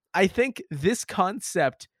 Like, I think this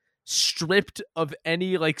concept, stripped of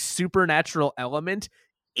any like supernatural element,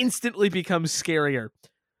 instantly becomes scarier.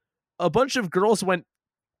 A bunch of girls went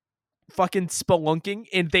fucking spelunking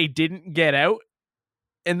and they didn't get out,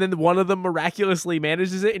 and then one of them miraculously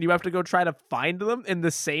manages it, and you have to go try to find them in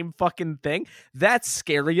the same fucking thing. That's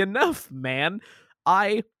scary enough, man.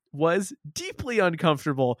 I was deeply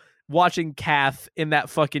uncomfortable watching Kath in that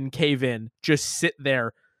fucking cave-in just sit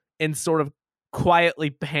there and sort of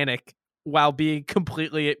quietly panic while being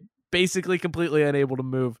basically completely unable to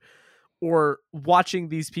move, or watching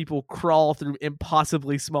these people crawl through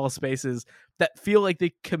impossibly small spaces that feel like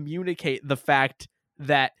they communicate the fact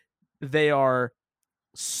that they are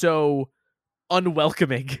so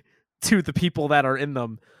unwelcoming to the people that are in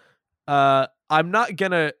them. I'm not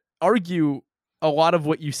gonna argue a lot of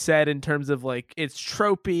what you said in terms of like it's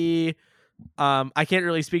tropey. I can't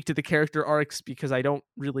really speak to the character arcs because I don't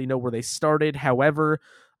really know where they started. However,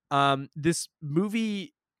 this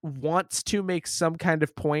movie wants to make some kind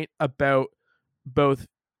of point about both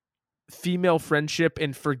female friendship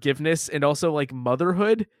and forgiveness, and also like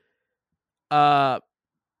motherhood. I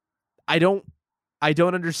don't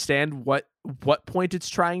understand what point it's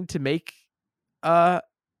trying to make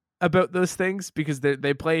about those things, because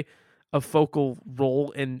they play a focal role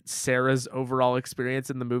in Sarah's overall experience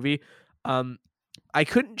in the movie. I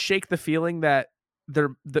couldn't shake the feeling that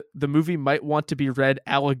the movie might want to be read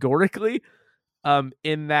allegorically,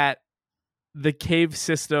 in that the cave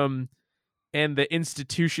system and the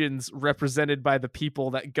institutions represented by the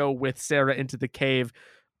people that go with Sarah into the cave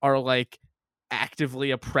are like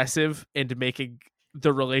actively oppressive and making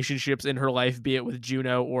the relationships in her life, be it with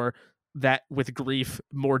Juno or that with Grief,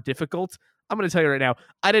 more difficult. I'm going to tell you right now,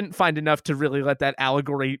 I didn't find enough to really let that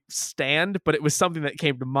allegory stand, but it was something that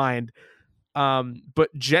came to mind. But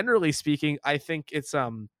generally speaking, I think it's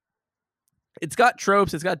got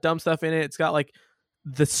tropes, it's got dumb stuff in it, it's got like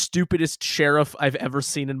the stupidest sheriff I've ever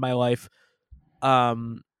seen in my life.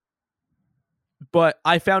 But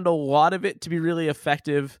I found a lot of it to be really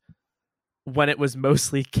effective. when it was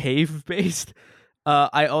mostly cave based.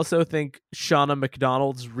 I also think Shauna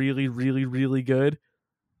McDonald's really, really, really good.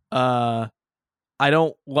 I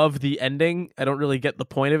don't love the ending. I don't really get the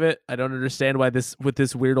point of it. I don't understand why this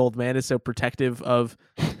weird old man is so protective of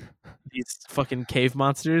these fucking cave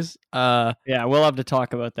monsters. Yeah, we'll have to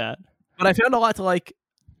talk about that. But I found a lot to like.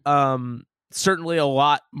 Certainly a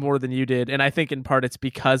lot more than you did, and I think in part it's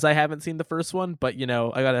because I haven't seen the first one. But you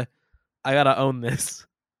know, I gotta own this.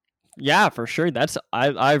 Yeah, for sure.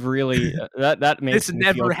 I've really that makes this me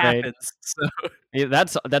never feel happens. So. Yeah,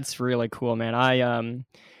 that's really cool, man.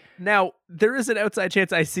 Now there is an outside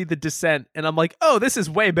chance I see The Descent, and I'm like, oh, this is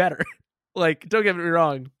way better. Like, don't get me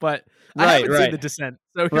wrong, but I haven't seen The Descent,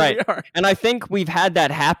 so here we are. And I think we've had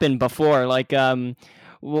that happen before. Like,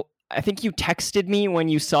 well, I think you texted me when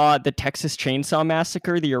you saw the Texas Chainsaw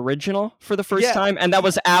Massacre, the original, for the first time, and that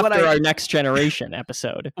was after our Next Generation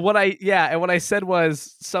episode. What I said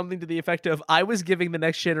was something to the effect of, I was giving the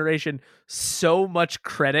Next Generation so much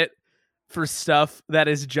credit for stuff that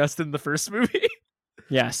is just in the first movie.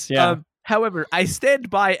 Yes, yeah. However, I stand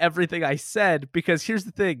by everything I said, because here's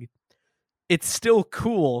the thing. It's still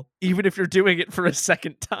cool, even if you're doing it for a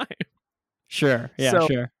second time. Sure, yeah, so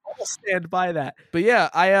sure. I'll stand by that. But yeah,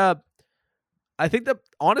 I think that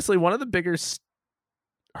honestly one of the bigger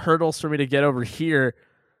hurdles for me to get over here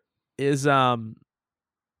is like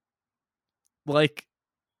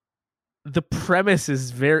the premise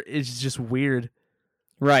is just weird.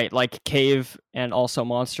 Right, like cave and also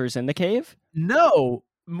monsters in the cave? No,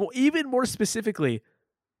 even more specifically,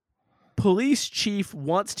 police chief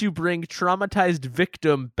wants to bring traumatized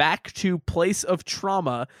victim back to place of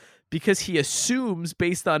trauma because he assumes,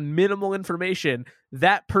 based on minimal information,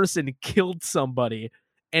 that person killed somebody,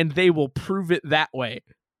 and they will prove it that way.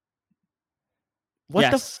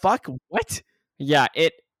 What the fuck? What? Yeah,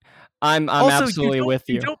 I'm also, absolutely with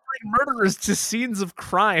you. You don't bring murderers to scenes of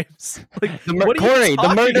crimes. Like, Corey,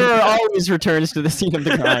 the murderer always returns to the scene of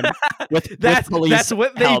the crime. That's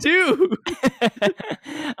what they do.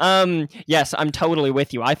 Yes, I'm totally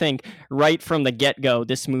with you. I think right from the get-go,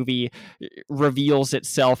 this movie reveals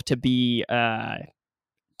itself to be to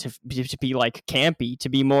be like campy, to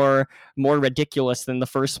be more ridiculous than the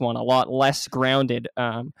first one, a lot less grounded.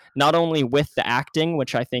 Not only with the acting,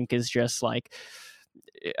 which I think is just like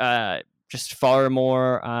just far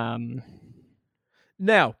more.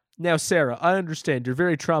 Now, Sarah, I understand you're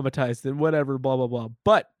very traumatized and whatever, blah blah blah,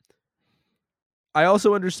 but I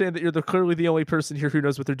also understand that you're clearly the only person here who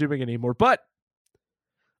knows what they're doing anymore. But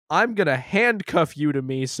I'm gonna handcuff you to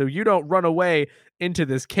me so you don't run away into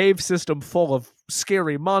this cave system full of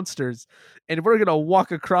scary monsters, and we're gonna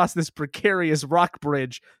walk across this precarious rock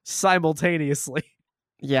bridge simultaneously.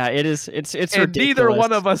 Yeah, it is. It's and ridiculous. Neither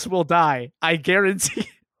one of us will die. I guarantee.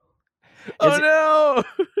 Oh no!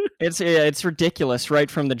 It's ridiculous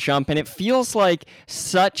right from the jump, and it feels like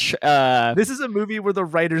such. This is a movie where the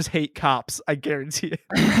writers hate cops. I guarantee it.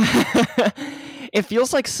 It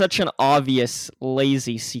feels like such an obvious,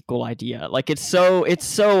 lazy sequel idea. Like it's so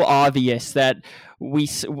obvious that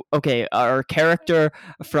our character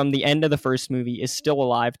from the end of the first movie is still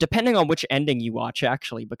alive, depending on which ending you watch,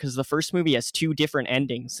 actually, because the first movie has two different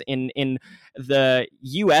endings. In the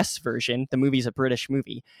US version, the movie's a British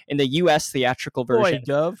movie. In the US theatrical version,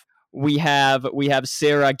 we have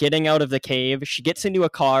Sarah getting out of the cave. She gets into a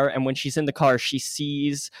car, and when she's in the car, she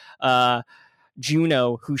sees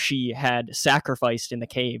Juno, who she had sacrificed in the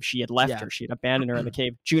cave. She had left her. She had abandoned her in the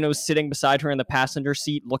cave. Juno's sitting beside her in the passenger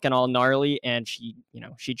seat, looking all gnarly, and she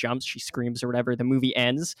jumps, she screams or whatever. The movie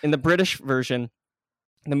ends. In the British version,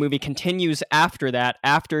 the movie continues after that.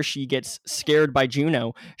 After she gets scared by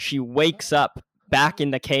Juno, she wakes up back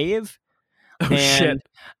in the cave. And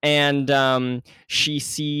she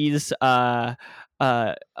sees a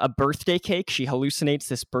birthday cake. She hallucinates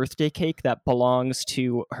this birthday cake that belongs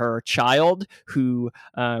to her child who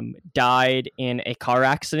died in a car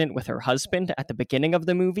accident with her husband at the beginning of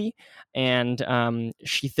the movie. And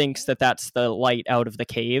she thinks that that's the light out of the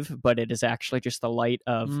cave, but it is actually just the light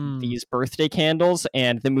of these birthday candles.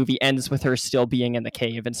 And the movie ends with her still being in the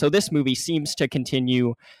cave. And so this movie seems to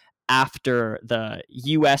continue after the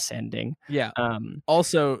US ending. Yeah.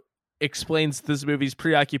 Also explains this movie's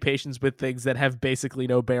preoccupations with things that have basically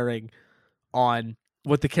no bearing on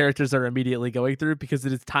what the characters are immediately going through, because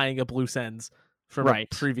it is tying up loose ends from a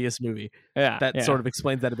previous movie. That sort of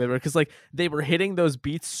explains that a bit, because like they were hitting those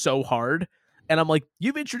beats so hard, and I'm like,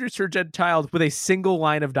 you've introduced her dead child with a single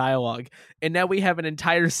line of dialogue, and now we have an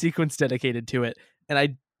entire sequence dedicated to it,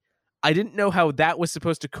 and I didn't know how that was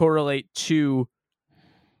supposed to correlate to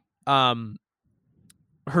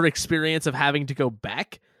her experience of having to go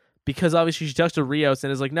back, because obviously she talks to Rios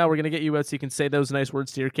and is like, no, we're going to get you out so you can say those nice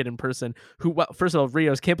words to your kid in person. Well, first of all,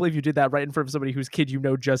 Rios, can't believe you did that right in front of somebody whose kid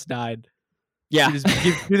just died. Yeah. You just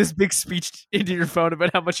give this big speech into your phone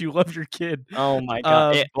about how much you love your kid. Oh my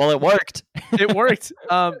God. It worked. It worked.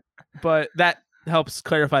 But that helps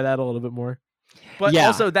clarify that a little bit more. But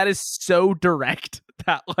also that is so direct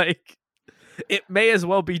that like it may as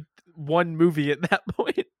well be one movie at that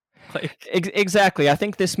point. Like exactly. I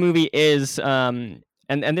think this movie is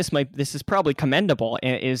and this is probably commendable,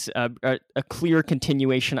 and is a clear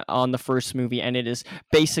continuation on the first movie, and it is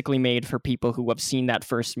basically made for people who have seen that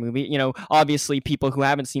first movie. You know, obviously people who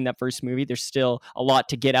haven't seen that first movie, there's still a lot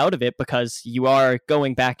to get out of it because you are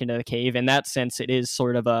going back into the cave. In that sense, it is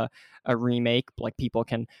sort of a remake, like people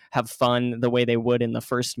can have fun the way they would in the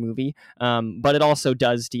first movie, but it also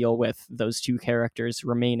does deal with those two characters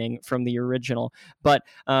remaining from the original. But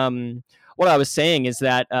what I was saying is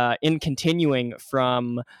that in continuing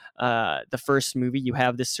from the first movie, you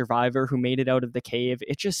have this survivor who made it out of the cave.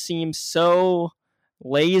 It just seems so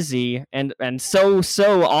lazy and so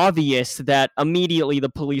obvious that immediately the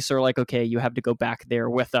police are like, okay, you have to go back there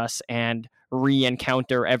with us and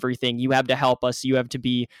re-encounter everything. You have to help us. You have to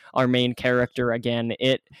be our main character again.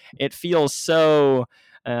 It feels so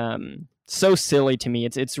silly to me.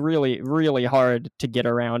 It's really, really hard to get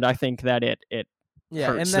around. I think that it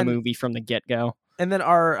hurts the movie from the get-go. And then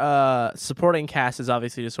our supporting cast is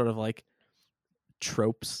obviously just sort of like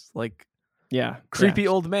tropes, like creepy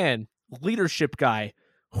old man, leadership guy,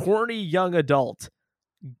 horny young adult,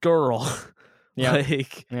 girl.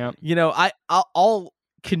 You know, I'll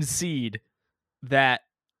concede that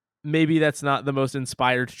maybe that's not the most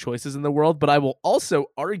inspired choices in the world, but I will also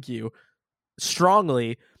argue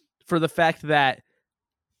strongly for the fact that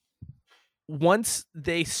once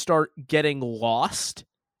they start getting lost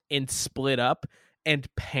and split up and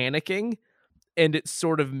panicking, and it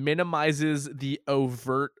sort of minimizes the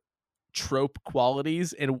overt trope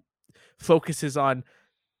qualities and focuses on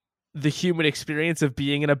the human experience of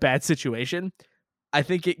being in a bad situation, I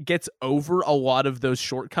think it gets over a lot of those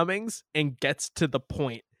shortcomings and gets to the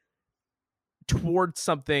point towards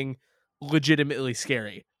something legitimately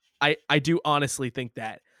scary. I do honestly think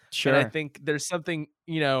that. Sure. And I think there's something,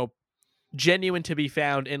 you know, genuine to be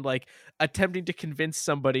found in like attempting to convince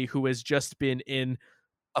somebody who has just been in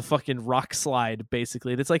a fucking rock slide,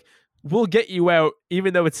 basically. It's like, we'll get you out,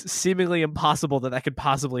 even though it's seemingly impossible that could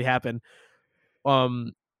possibly happen.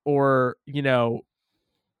 Or, you know,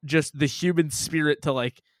 just the human spirit to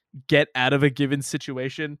like get out of a given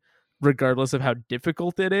situation, regardless of how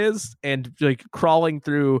difficult it is, and like crawling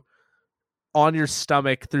through on your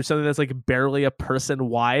stomach through something that's like barely a person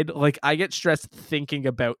wide. Like, I get stressed thinking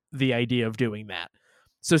about the idea of doing that.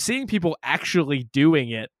 So seeing people actually doing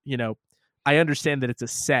it, you know, I understand that it's a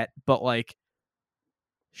set, but like,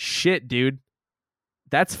 shit, dude,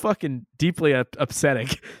 that's fucking deeply upsetting.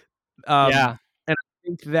 And I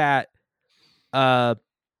think that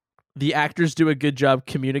the actors do a good job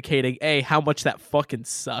communicating how much that fucking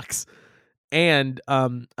sucks. And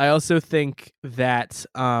I also think that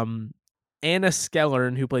Anna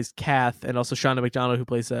Skellern, who plays Kath, and also Shauna McDonald, who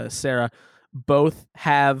plays Sarah, both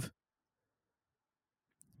have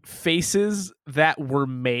faces that were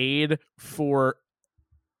made for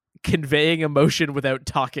conveying emotion without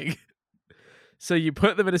talking. So you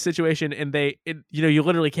put them in a situation and you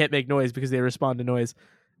literally can't make noise because they respond to noise,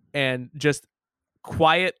 and just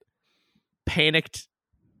quiet, panicked,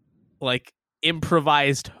 like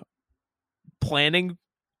improvised planning,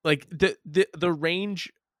 like the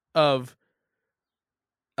range of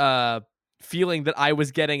feeling that I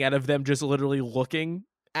was getting out of them just literally looking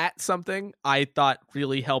at something, I thought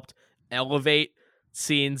really helped elevate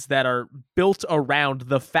scenes that are built around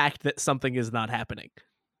the fact that something is not happening,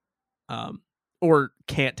 or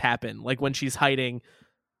can't happen. Like when she's hiding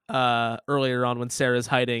earlier on, when Sarah's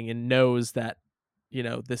hiding and knows that, you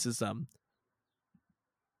know, this is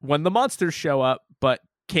when the monsters show up but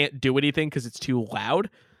can't do anything because it's too loud.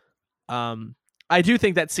 I do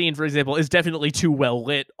think that scene, for example, is definitely too well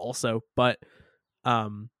lit also, but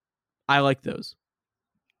I like those.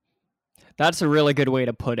 That's a really good way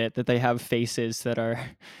to put it, that they have faces that are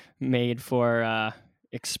made for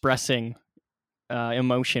expressing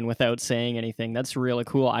emotion without saying anything. That's really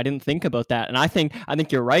cool. I didn't think about that. And I think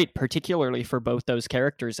you're right, particularly for both those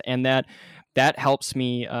characters. And that helps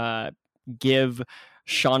me give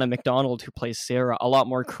Shauna McDonald, who plays Sarah, a lot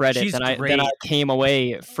more credit than I came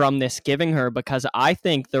away from this giving her, because I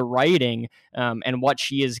think the writing and what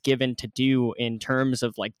she is given to do in terms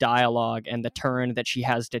of like dialogue and the turn that she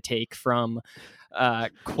has to take from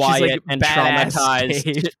quiet and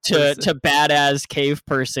traumatized to badass cave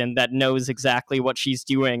person that knows exactly what she's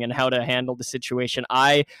doing and how to handle the situation.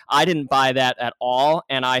 I didn't buy that at all,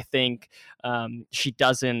 and I think she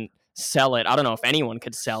doesn't sell it. I don't know if anyone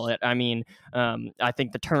could sell it. I mean, I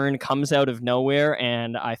think the turn comes out of nowhere,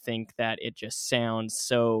 and I think that it just sounds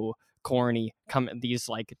so corny. These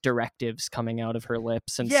like directives coming out of her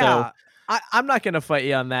lips, and so I'm not gonna fight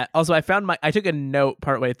you on that. Also, I took a note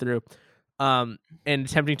partway through, and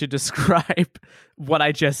attempting to describe what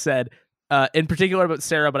I just said, in particular about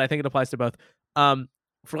Sarah, but I think it applies to both.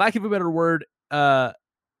 For lack of a better word,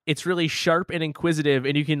 it's really sharp and inquisitive,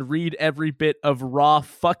 and you can read every bit of raw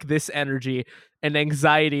fuck this energy and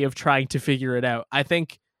anxiety of trying to figure it out. I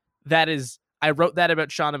think that is. I wrote that about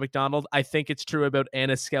Shauna McDonald. I think it's true about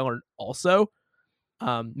Anna Skellern also.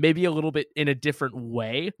 Maybe a little bit in a different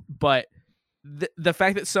way, but the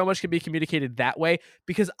fact that so much can be communicated that way,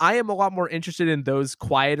 because I am a lot more interested in those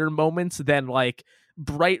quieter moments than like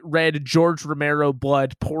bright red George Romero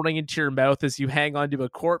blood pouring into your mouth as you hang onto a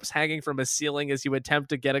corpse hanging from a ceiling as you attempt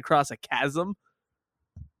to get across a chasm.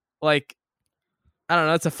 Like, I don't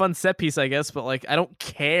know, it's a fun set piece, I guess, but like, I don't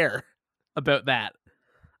care about that.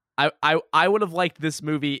 I would have liked this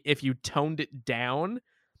movie if you toned it down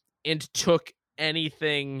and took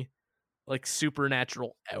anything like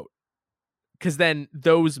supernatural out. Because then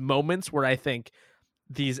those moments where I think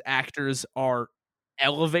these actors are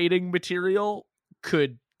elevating material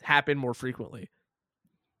could happen more frequently.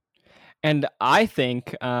 And I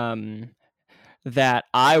think that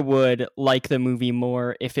I would like the movie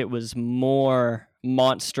more if it was more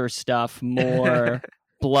monster stuff, more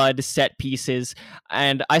blood set pieces.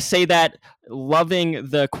 And I say that loving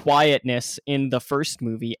the quietness in the first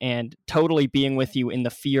movie and totally being with you in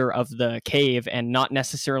the fear of the cave and not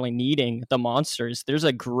necessarily needing the monsters. There's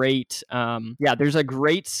a great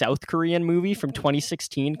South Korean movie from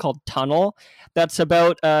 2016 called Tunnel that's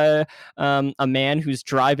about a man who's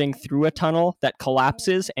driving through a tunnel that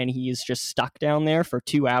collapses and he is just stuck down there for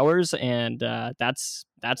 2 hours, and that's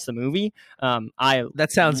the movie. That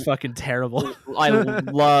sounds fucking terrible. I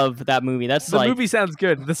love that movie. The movie sounds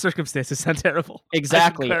good. The circumstances sound terrible.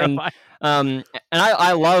 Exactly. And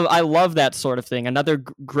I love that sort of thing. Another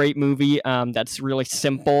great movie that's really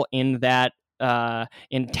simple in that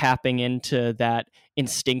in tapping into that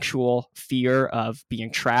instinctual fear of being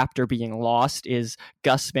trapped or being lost is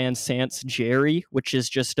Gus Van Sant's Jerry, which is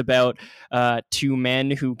just about two men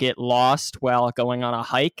who get lost while going on a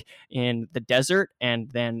hike in the desert, and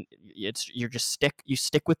then you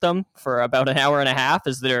stick with them for about an hour and a half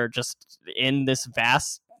as they're just in this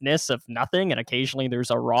vastness of nothing, and occasionally there's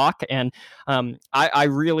a rock. And I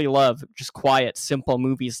really love just quiet, simple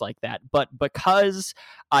movies like that. But because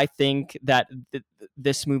I think that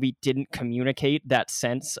this movie didn't communicate that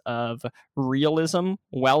sense of realism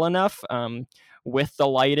well enough, with the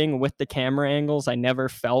lighting, with the camera angles, I never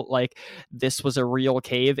felt like this was a real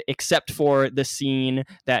cave, except for the scene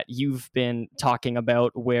that you've been talking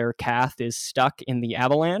about where Kath is stuck in the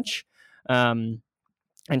avalanche.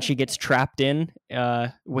 And she gets trapped in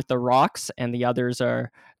with the rocks, and the others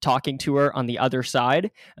are talking to her on the other side.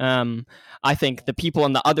 I think the people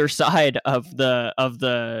on the other side of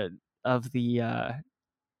the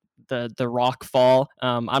rock fall,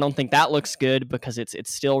 I don't think that looks good because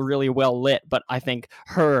it's still really well lit. But I think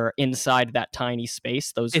her inside that tiny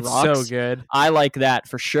space, those rocks, it's so good. I like that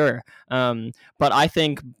for sure. But I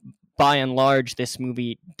think, by and large, this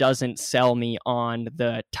movie doesn't sell me on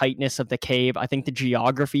the tightness of the cave. I think the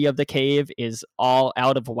geography of the cave is all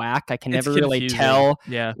out of whack. I can never really tell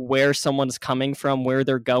where someone's coming from, where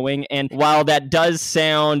they're going. And while that does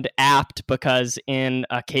sound apt, because in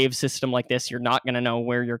a cave system like this, you're not going to know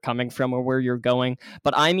where you're coming from or where you're going.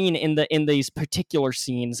 But I mean, in these particular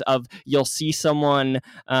scenes of you'll see someone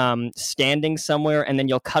standing somewhere, and then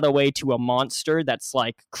you'll cut away to a monster that's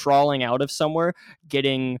like crawling out of somewhere,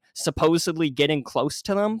 supposedly getting close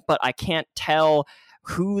to them, but I can't tell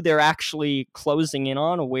who they're actually closing in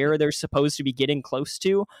on, where they're supposed to be getting close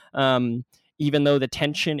to, even though the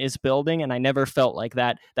tension is building. And I never felt like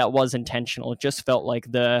that was intentional. It just felt like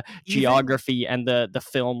the geography and the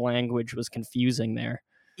film language was confusing there.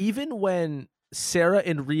 Even when Sarah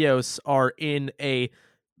and Rios are in a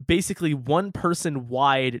basically one person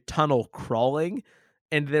wide tunnel crawling,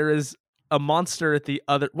 and there is a monster at the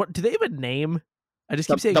other. What do they have a name? I just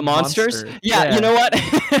keep saying the monsters. Monster. Yeah, you know what?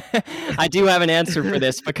 I do have an answer for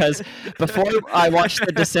this, because before I watched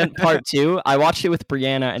The Descent Part 2, I watched it with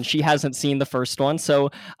Brianna, and she hasn't seen the first one. So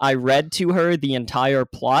I read to her the entire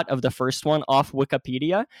plot of the first one off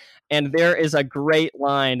Wikipedia. And there is a great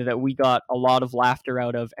line that we got a lot of laughter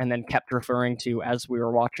out of and then kept referring to as we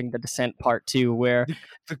were watching The Descent Part 2, where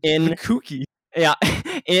the in kooky. Yeah,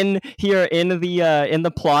 in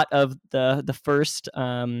the plot of the first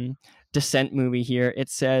Descent movie here, it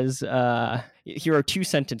says here are two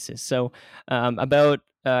sentences. So about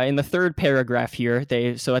in the third paragraph here,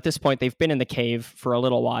 at this point they've been in the cave for a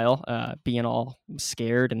little while, being all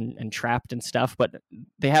scared and trapped and stuff, but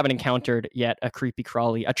they haven't encountered yet a creepy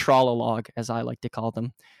crawly, a trollolog, as I like to call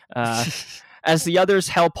them. As the others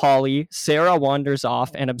help Holly, Sarah wanders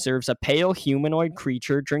off and observes a pale humanoid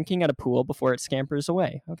creature drinking at a pool before it scampers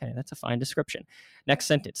away. Okay, that's a fine description. Next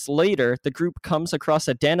sentence. Later, the group comes across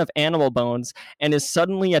a den of animal bones and is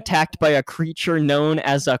suddenly attacked by a creature known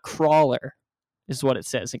as a crawler, is what it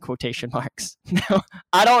says in quotation marks. Now,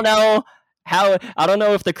 I don't know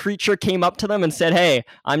if the creature came up to them and said, "Hey,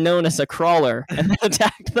 I'm known as a crawler," and then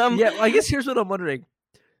attacked them. Yeah, I guess here's what I'm wondering.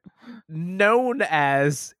 Known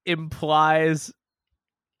as implies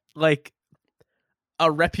like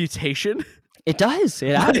a reputation. It does.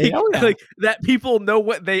 Like that people know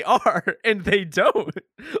what they are and they don't.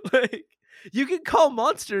 Like, you can call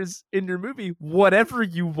monsters in your movie whatever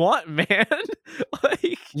you want, man.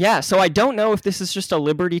 Like, yeah, so I don't know if this is just a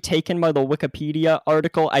liberty taken by the Wikipedia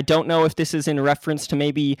article. I don't know if this is in reference to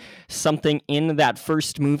maybe something in that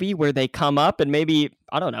first movie where they come up and maybe,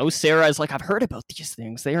 I don't know, Sarah is like, I've heard about these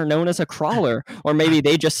things. They are known as a crawler. Or maybe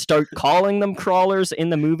they just start calling them crawlers in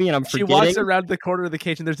the movie and I'm forgetting. She walks around the corner of the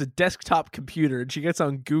cage and there's a desktop computer and she gets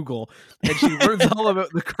on Google and she learns all about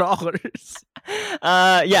the crawlers.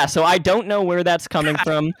 Yeah, so I don't know where that's coming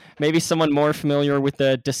from. Maybe someone more familiar with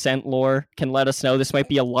the Descent lore can let us know. This might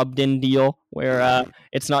be a lubbed-in deal where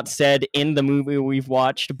it's not said in the movie we've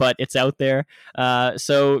watched, but it's out there.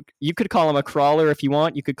 So you could call him a crawler if you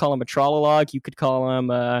want. You could call him a trollolog. You could call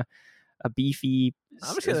him a beefy.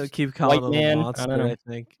 I'm just gonna keep calling him man. a monster. I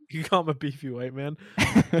think you can call him a beefy white man.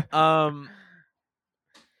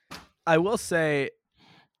 I will say,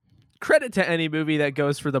 credit to any movie that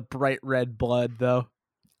goes for the bright red blood, though.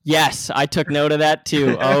 Yes, I took note of that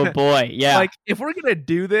too. Oh boy, yeah. Like, if we're gonna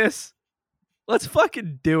do this, let's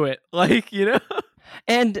fucking do it. Like, you know.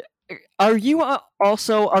 And are you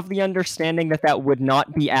also of the understanding that would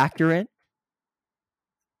not be accurate?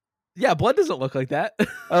 Yeah, blood doesn't look like that.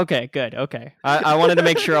 Okay, good. Okay, I wanted to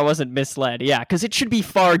make sure I wasn't misled. Yeah, because it should be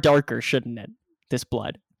far darker, shouldn't it? This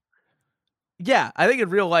blood. Yeah, I think in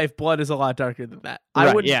real life, blood is a lot darker than that. Right,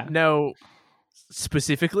 I wouldn't know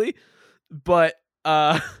specifically, but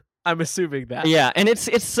I'm assuming that. Yeah, and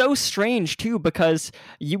it's so strange too, because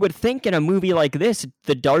you would think in a movie like this,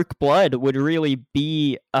 the dark blood would really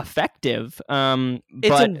be effective.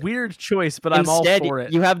 It's a weird choice, but I'm all for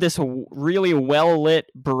it. You have this really well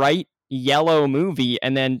lit, bright yellow movie,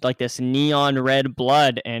 and then like this neon red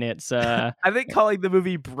blood, and it's. I think calling the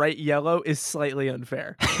movie bright yellow is slightly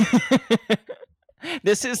unfair.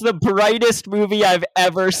 This is the brightest movie I've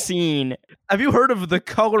ever seen. Have you heard of the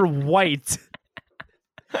color white?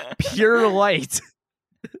 Pure light.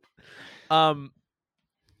 I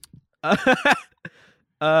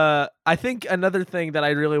think another thing that I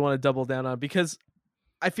really want to double down on, because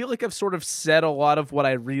I feel like I've sort of said a lot of what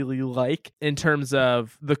I really like in terms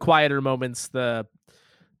of the quieter moments, the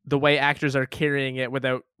way actors are carrying it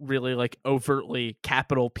without really like overtly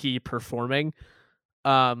capital P performing.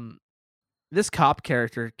 This cop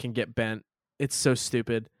character can get bent. It's so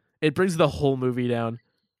stupid. It brings the whole movie down.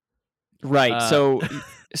 Right.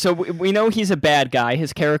 So we know he's a bad guy.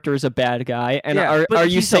 His character is a bad guy. And yeah, are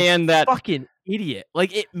you saying that fucking idiot?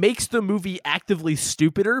 Like, it makes the movie actively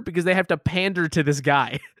stupider because they have to pander to this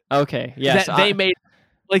guy. Okay. Yes. That they made,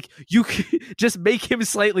 like, you just make him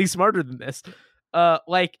slightly smarter than this.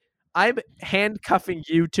 Like, I'm handcuffing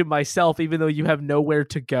you to myself even though you have nowhere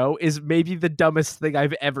to go is maybe the dumbest thing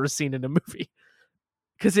I've ever seen in a movie.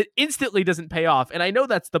 Because it instantly doesn't pay off. And I know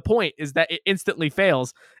that's the point, is that it instantly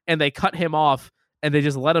fails and they cut him off and they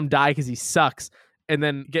just let him die because he sucks and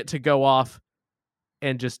then get to go off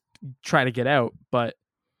and just try to get out. But,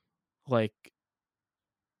 like,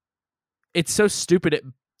 it's so stupid it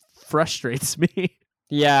frustrates me.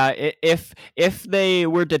 Yeah, if they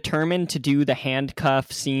were determined to do the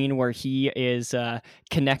handcuff scene where he is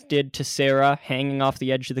connected to Sarah, hanging off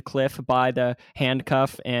the edge of the cliff by the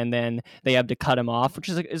handcuff, and then they have to cut him off, which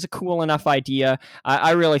is a cool enough idea.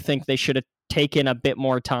 I really think they should have taken a bit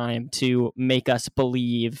more time to make us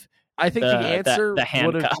believe. I think the answer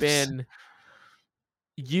would have been,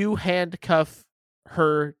 you handcuff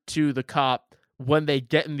her to the cop when they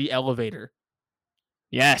get in the elevator.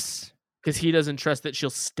 Yes. Because he doesn't trust that she'll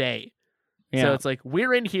stay. Yeah. So it's like,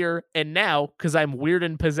 we're in here, and now, because I'm weird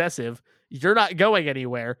and possessive, you're not going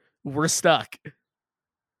anywhere. We're stuck.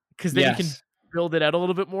 Because then you can build it out a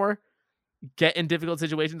little bit more, get in difficult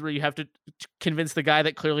situations where you have to convince the guy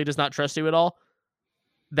that clearly does not trust you at all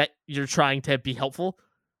that you're trying to be helpful.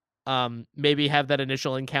 Maybe have that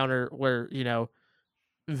initial encounter where,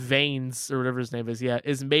 Veins, or whatever his name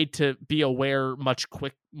is made to be aware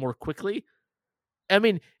more quickly. I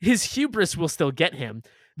mean, his hubris will still get him.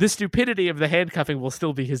 The stupidity of the handcuffing will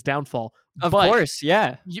still be his downfall. Of course,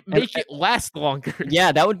 yeah. You make it last longer.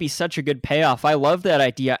 Yeah, that would be such a good payoff. I love that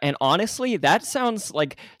idea. And honestly, that sounds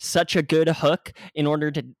like such a good hook in order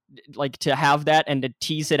to have that and to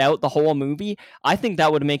tease it out the whole movie. I think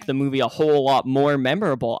that would make the movie a whole lot more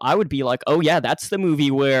memorable. I would be like, oh yeah, that's the movie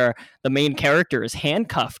where the main character is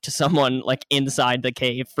handcuffed to someone like inside the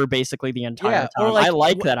cave for basically the entire time. I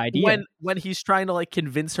like that idea. When he's trying to like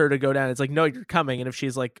convince her to go down, it's like, no, you're coming. And if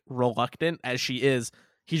she's like reluctant, as she is,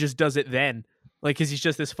 he just does it then. Like, because he's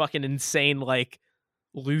just this fucking insane, like,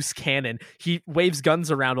 loose cannon. He waves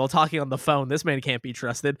guns around while talking on the phone. This man can't be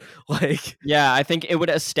trusted. Like, yeah, I think it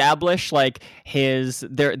would establish like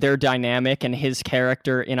their dynamic and his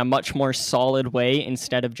character in a much more solid way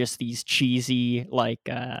instead of just these cheesy like.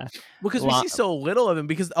 Because we see so little of him,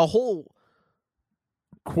 because a whole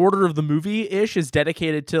quarter of the movie ish is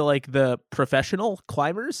dedicated to like the professional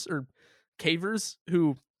climbers or cavers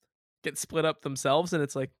who get split up themselves, and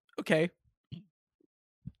it's like, okay,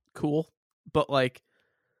 cool, but like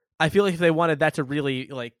I feel like if they wanted that to really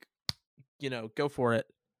like go for it,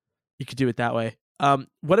 you could do it that way.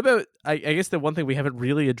 What about I guess the one thing we haven't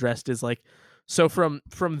really addressed is like, so from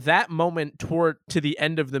that moment to the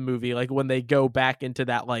end of the movie, like when they go back into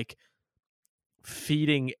that like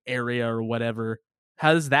feeding area or whatever,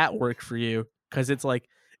 how does that work for you? Because it's like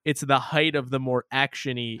it's the height of the more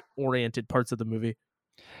action-y oriented parts of the movie.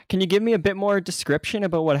 Can you give me a bit more description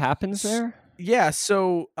about what happens there? Yeah,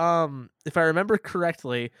 so if I remember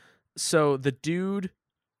correctly, so the dude,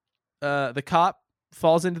 the cop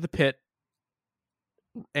falls into the pit,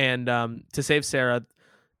 and to save Sarah,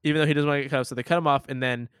 even though he doesn't want to get cut off, so they cut him off, and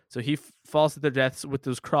then so he falls to their deaths with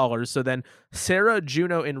those crawlers. So then Sarah,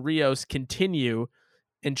 Juno, and Rios continue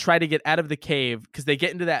and try to get out of the cave because they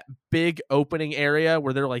get into that big opening area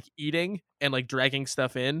where they're like eating and like dragging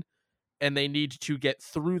stuff in. And they need to get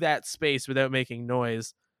through that space without making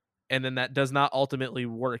noise. And then that does not ultimately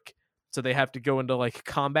work. So they have to go into like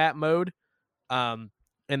combat mode. And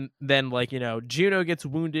then like, Juno gets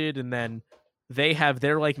wounded, and then they have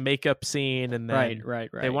their like makeup scene, and then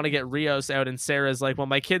right. They want to get Rios out, and Sarah's like, well,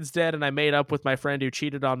 my kid's dead, and I made up with my friend who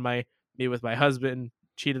cheated on me with my husband,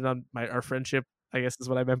 cheated on our friendship, I guess is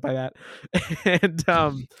what I meant by that. And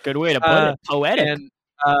good way to put it. Poetic. And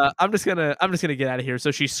I'm just gonna get out of here.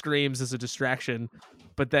 So she screams as a distraction,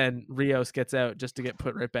 but then Rios gets out just to get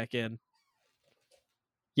put right back in.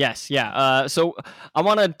 Yes, yeah. So I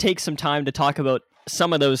want to take some time to talk about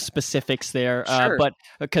some of those specifics there, sure. But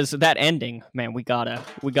because that ending, man, we gotta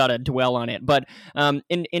dwell on it. But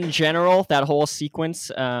in general, that whole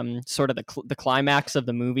sequence, sort of the climax of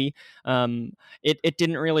the movie, it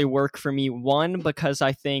didn't really work for me. One, because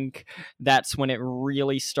I think that's when it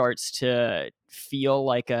really starts to feel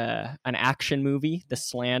like an action movie. The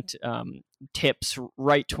slant tips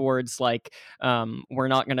right towards like we're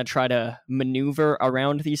not going to try to maneuver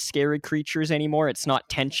around these scary creatures anymore. It's not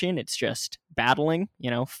tension, it's just battling,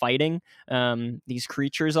 fighting these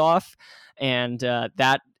creatures off, and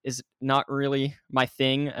that is not really my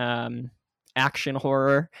thing. Action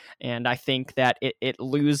horror, and I think that it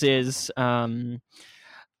loses all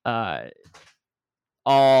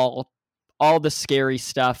the scary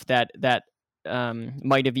stuff that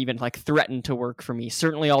might have even like threatened to work for me.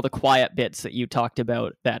 Certainly all the quiet bits that you talked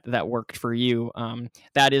about that worked for you,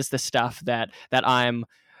 that is the stuff that I'm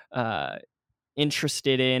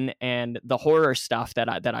interested in, and the horror stuff that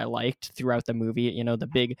I liked throughout the movie,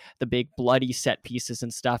 the big bloody set pieces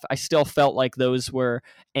and stuff, I still felt like those were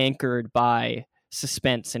anchored by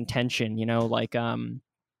suspense and tension, like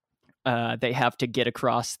they have to get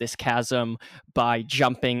across this chasm by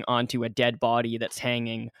jumping onto a dead body that's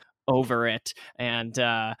hanging over it, and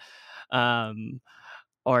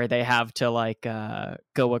or they have to like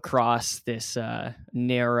go across this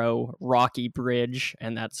narrow rocky bridge,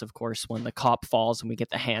 and that's of course when the cop falls and we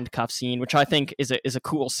get the handcuff scene, which I think is a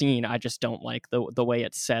cool scene. I just don't like the way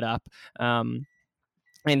it's set up.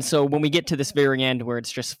 And so when we get to this very end where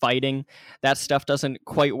it's just fighting, that stuff doesn't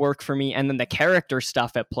quite work for me. And then the character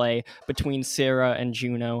stuff at play between Sarah and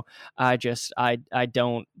Juno, I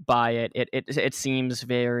don't buy it. It seems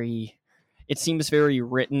very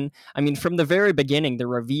written. I mean, from the very beginning, the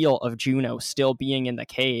reveal of Juno still being in the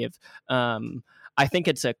cave, I think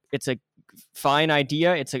it's a fine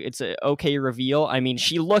idea. It's a okay reveal. I mean,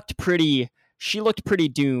 she looked pretty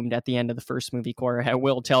doomed at the end of the first movie, Corey. I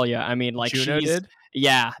will tell you. I mean, like Juno did?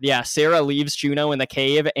 Yeah. Sarah leaves Juno in the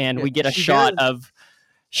cave, and we get a shot of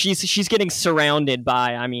she's getting surrounded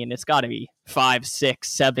by. I mean, it's got to be 5, 6,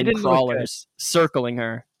 7 crawlers circling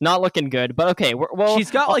her. Not looking good, but okay. Well, she's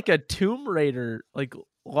got like a Tomb Raider, like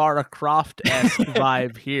Lara Croft-esque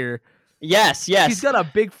vibe here. Yes. She's got a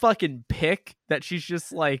big fucking pick that she's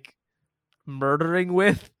just like murdering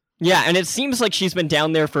with. Yeah, and it seems like she's been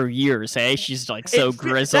down there for years, eh? She's like so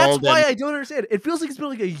grizzled. That's why I don't understand. It feels like it's been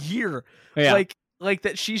like a year. Yeah. Like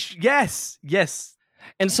that she's yes.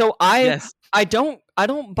 And so I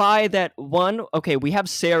don't buy that one. Okay, we have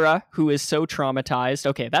Sarah who is so traumatized.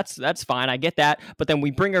 Okay, that's fine. I get that. But then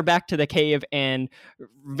we bring her back to the cave, and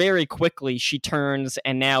very quickly she turns,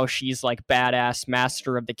 and now she's like badass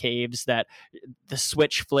master of the caves. That the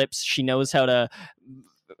switch flips. She knows how to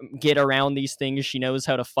get around these things. She knows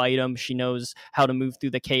how to fight them. She knows how to move through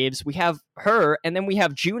the caves. We have her, and then we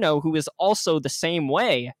have Juno, who is also the same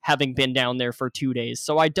way, having been down there for 2 days.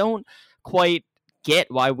 So I don't quite get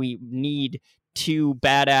why we need 2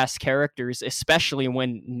 badass characters, especially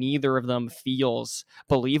when neither of them feels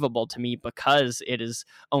believable to me because it has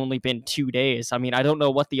only been 2 days. I mean, I don't know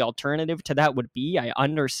what the alternative to that would be. I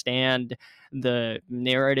understand the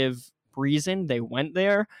narrative reason they went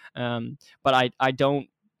there, but I don't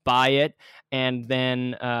buy it. And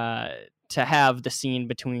then to have the scene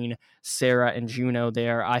between Sarah and Juno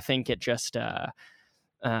there, I think it just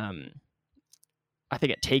I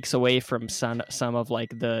think it takes away from some of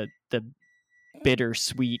like the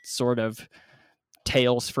bittersweet sort of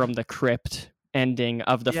Tales from the Crypt ending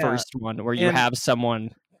of the first one, where you have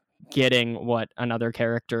someone getting what another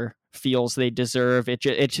character feels they deserve.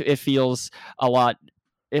 It feels a lot.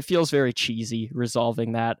 It feels very cheesy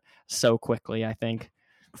resolving that so quickly, I think.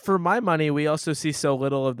 For my money, we also see so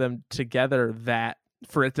little of them together that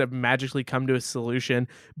for it to magically come to a solution,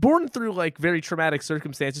 born through like very traumatic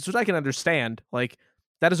circumstances, which I can understand. Like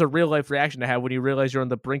that is a real life reaction to have when you realize you're on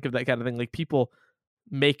the brink of that kind of thing. Like people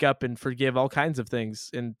make up and forgive all kinds of things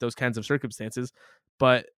in those kinds of circumstances,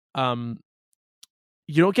 but you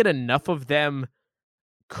don't get enough of them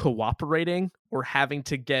cooperating or having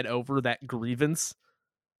to get over that grievance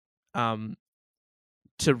to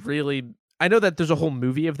really. I know that there's a whole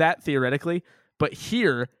movie of that theoretically, but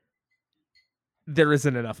here there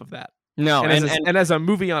isn't enough of that. No, and as a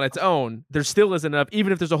movie on its own, there still isn't enough,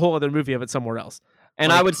 even if there's a whole other movie of it somewhere else.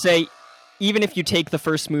 And I would say, even if you take the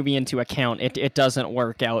first movie into account, it doesn't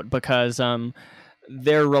work out because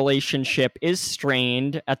their relationship is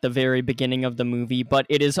strained at the very beginning of the movie, but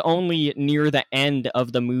it is only near the end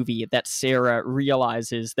of the movie that Sarah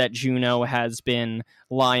realizes that Juno has been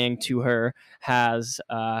lying to her, has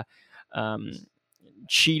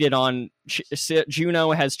Juno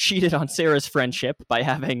has cheated on Sarah's friendship by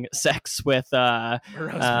having sex with her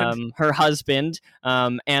husband,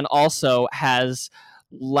 and also has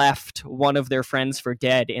left one of their friends for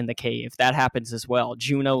dead in the cave. That happens as well.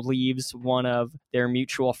 Juno leaves one of their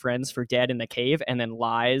mutual friends for dead in the cave and then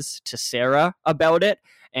lies to Sarah about it,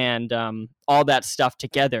 and all that stuff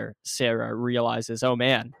together, Sarah realizes, oh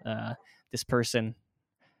man, this person,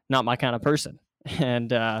 not my kind of person.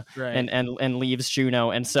 And and leaves Juno.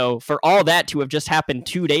 And so for all that to have just happened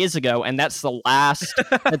 2 days ago, and that's the last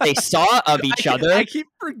that they saw of each other. I keep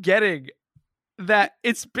forgetting that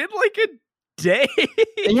it's been like a day.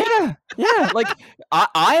 yeah. Like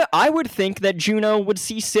I would think that Juno would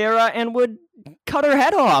see Sarah and would cut her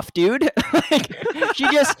head off, dude. Like, she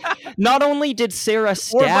just, not only did Sarah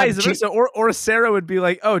stab, or vice versa, or Sarah would be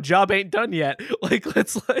like, "Oh, job ain't done yet." Like,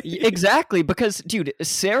 let's like exactly, because dude,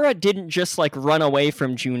 Sarah didn't just like run away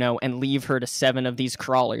from Juno and leave her to 7 of these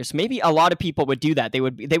crawlers. Maybe a lot of people would do that. They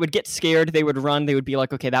would get scared. They would run. They would be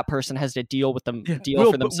like, "Okay, that person has to deal with them. For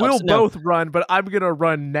themselves." We'll both run, but I'm gonna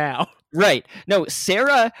run now. Right? No,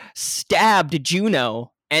 Sarah stabbed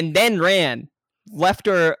Juno and then ran. Left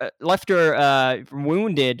her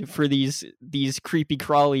wounded for these creepy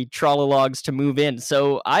crawly trollologs to move in.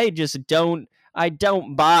 So I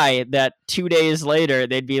don't buy that 2 days later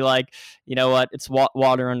they'd be like, you know what, it's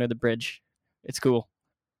water under the bridge, it's cool.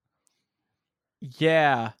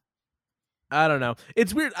 Yeah, I don't know,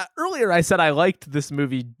 it's weird. Earlier I said I liked this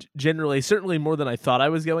movie generally, certainly more than I thought I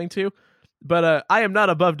was going to, But I am not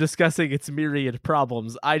above discussing its myriad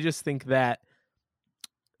problems. I just think that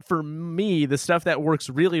for me, the stuff that works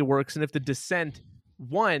really works, and if the Descent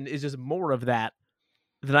 1 is just more of that,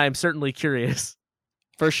 then I am certainly curious.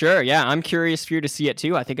 For sure, yeah. I'm curious for you to see it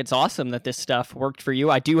too. I think it's awesome that this stuff worked for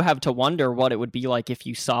you. I do have to wonder what it would be like if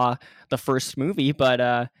you saw the first movie,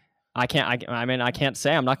 but I can't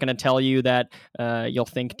say. I'm not going to tell you that you'll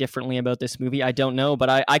think differently about this movie. I don't know,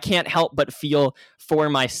 but I can't help but feel for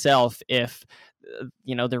myself if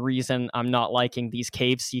the reason I'm not liking these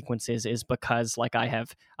cave sequences is because like I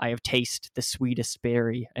have tasted the sweetest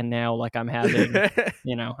berry, and now like I'm having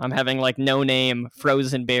I'm having like no name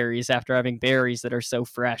frozen berries after having berries that are so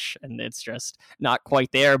fresh, and it's just not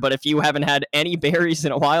quite there. But if you haven't had any berries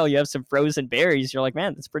in a while, you have some frozen berries, you're like,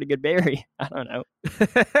 man, that's a pretty good berry. I don't know.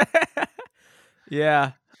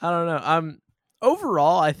 Yeah, I don't know.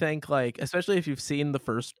 Overall, I think like, especially if you've seen the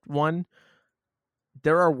first one,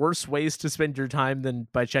 there are worse ways to spend your time than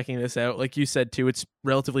by checking this out. Like you said too, it's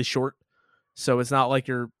relatively short, so it's not like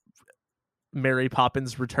you're Mary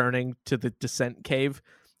Poppins returning to the Descent cave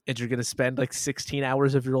and you're going to spend like 16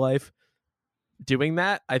 hours of your life doing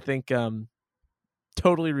that. I think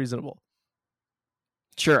totally reasonable.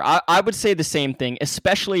 Sure, I would say the same thing,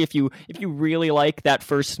 especially if you really like that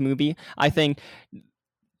first movie. I think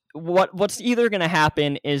what's either going to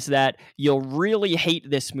happen is that you'll really hate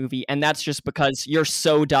this movie, and that's just because you're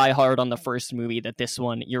so diehard on the first movie that this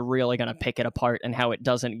one you're really going to pick it apart and how it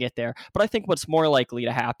doesn't get there. But I think what's more likely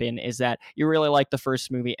to happen is that you really like the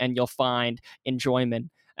first movie and you'll find enjoyment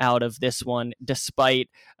out of this one despite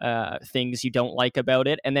things you don't like about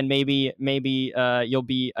it, and then maybe you'll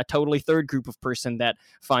be a totally third group of person that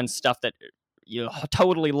finds stuff that you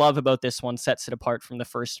totally love about this one, sets it apart from the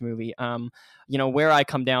first movie. Where I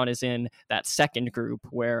come down is in that second group,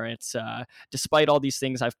 where it's despite all these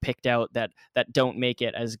things I've picked out that don't make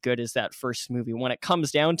it as good as that first movie, when it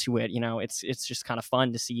comes down to it, it's just kind of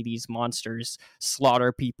fun to see these monsters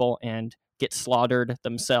slaughter people and get slaughtered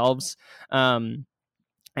themselves.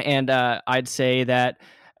 And I'd say that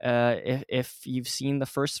if you've seen the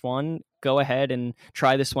first one, go ahead and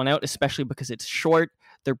try this one out, especially because it's short.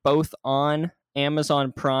 They're both on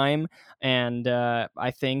Amazon Prime, and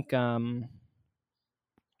I think. Oh,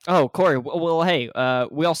 Corey. Well, hey,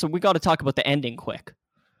 we got to talk about the ending quick.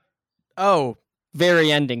 Oh,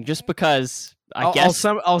 very ending. Just because I guess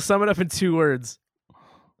I'll sum it up in 2 words.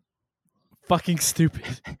 Fucking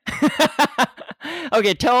stupid.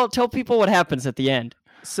 Okay, tell people what happens at the end.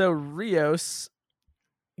 So Rios,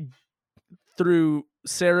 through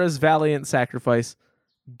Sarah's valiant sacrifice,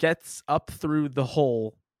 gets up through the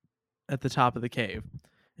hole at the top of the cave.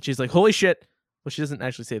 And she's like, holy shit. Well, she doesn't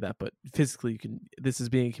actually say that, but physically this is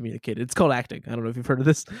being communicated. It's called acting. I don't know if you've heard of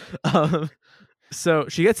this. So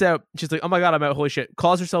she gets out. She's like, oh my God, I'm out. Holy shit.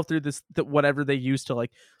 Calls herself through whatever they use to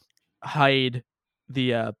like hide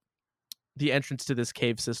the entrance to this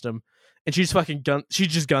cave system. And she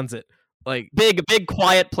just guns it. Like big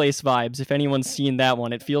Quiet Place vibes. If anyone's seen that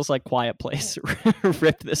one, it feels like Quiet Place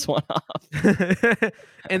ripped this one off.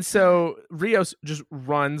 And so Rios just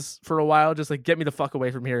runs for a while, just like, get me the fuck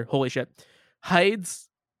away from here. Holy shit. Hides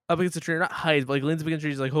up against the tree, not hides, but like leans up against the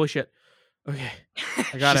tree. She's like, holy shit. Okay,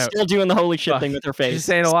 I got She's out. Still doing the holy shit thing with her face. She's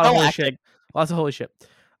saying a lot of holy shit. Lots of holy shit.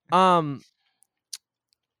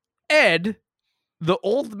 Ed, the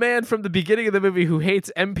old man from the beginning of the movie who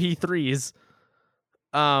hates MP3s,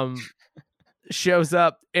 shows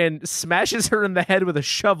up and smashes her in the head with a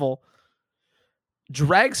shovel,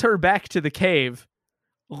 drags her back to the cave,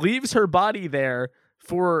 leaves her body there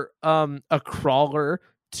for a crawler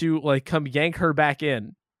to like come yank her back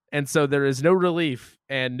in. And so there is no relief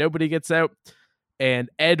and nobody gets out, and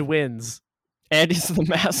Ed wins. Ed is the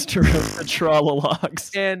master of the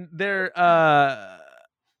Trolologs. And they're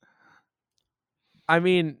I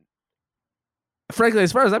mean, frankly,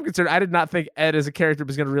 as far as I'm concerned, I did not think Ed as a character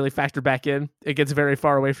was going to really factor back in. It gets very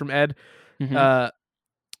far away from Ed. Mm-hmm.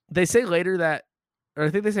 They say later that, or I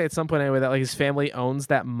think they say at some point anyway, that like his family owns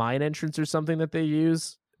that mine entrance or something that they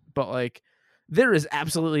use. But like, there is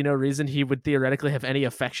absolutely no reason he would theoretically have any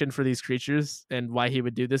affection for these creatures, and why he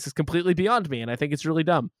would do this is completely beyond me. And I think it's really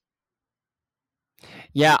dumb.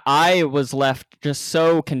 Yeah, I was left just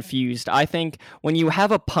so confused. I think when you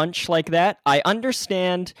have a punch like that, I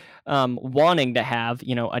understand wanting to have,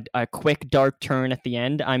 a quick dark turn at the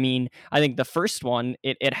end. I mean, I think the first one,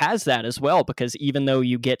 it has that as well, because even though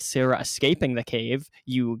you get Sarah escaping the cave,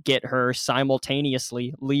 you get her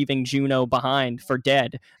simultaneously leaving Juno behind for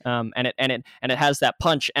dead. And it has that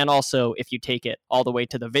punch. And also, if you take it all the way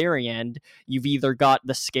to the very end, you've either got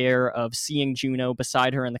the scare of seeing Juno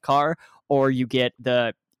beside her in the car, or you get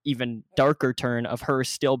the even darker turn of her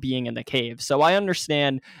still being in the cave. So I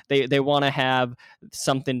understand they want to have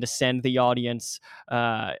something to send the audience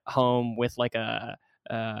home with like a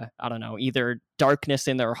I don't know, either darkness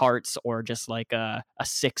in their hearts or just like a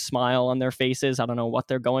sick smile on their faces. I don't know what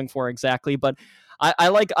they're going for exactly, but I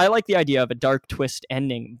like the idea of a dark twist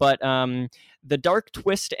ending. But the dark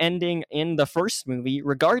twist ending in the first movie,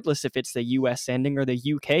 regardless if it's the US ending or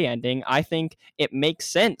the UK ending, I think it makes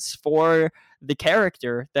sense for the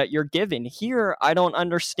character that you're given. Here, I don't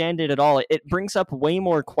understand it at all. It brings up way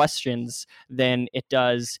more questions than it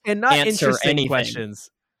does and not answer interesting anything.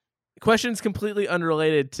 Questions completely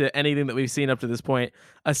unrelated to anything that we've seen up to this point,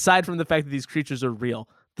 aside from the fact that these creatures are real.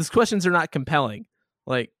 These questions are not compelling.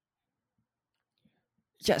 Like,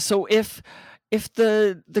 yeah, so if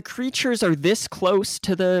the creatures are this close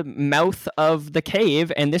to the mouth of the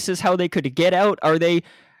cave and this is how they could get out, are they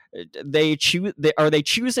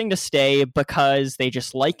choosing to stay because they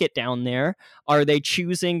just like it down there? Are they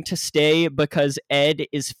choosing to stay because Ed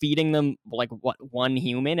is feeding them like one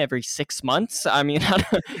human every 6 months? I mean,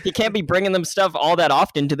 he can't be bringing them stuff all that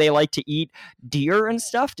often. Do they like to eat deer and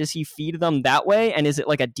stuff? Does he feed them that way? And is it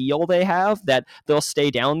like a deal they have that they'll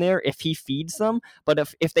stay down there if he feeds them?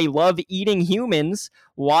 But if they love eating humans,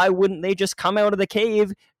 why wouldn't they just come out of the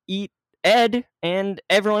cave, eat Ed and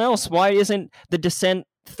everyone else? Why isn't the Descent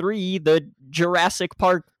 3 the Jurassic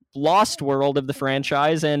Park Lost World of the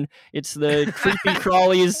franchise, and it's the creepy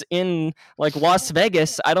crawlies in like Las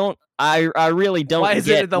Vegas? I really don't why is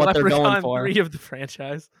get it the what they're going Leprechaun for. 3 of the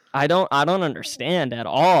franchise? I don't understand at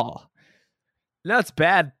all. No, it's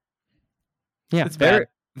bad. Yeah, it's very bad.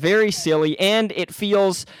 Very silly, and it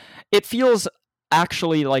feels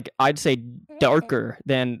actually like I'd say darker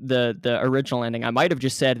than the original ending. I might have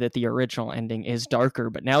just said that the original ending is darker,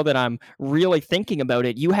 but now that I'm really thinking about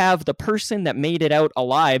it, you have the person that made it out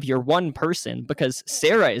alive, your one person, because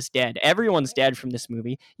Sarah is dead. Everyone's dead from this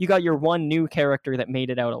movie. You got your one new character that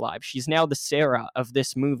made it out alive. She's now the Sarah of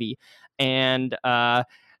this movie, and not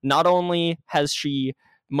only has she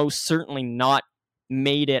most certainly not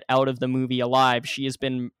made it out of the movie alive, she has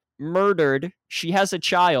been murdered. She has a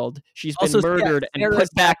child. She's been murdered and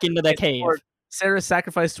put back into the cave. Sarah's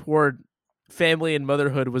sacrifice toward family and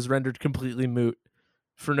motherhood was rendered completely moot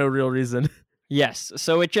for no real reason. Yes.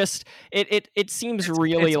 So it just it seems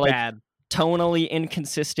really like bad. Tonally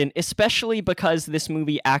inconsistent, especially because this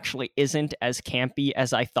movie actually isn't as campy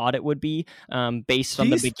as I thought it would be, based on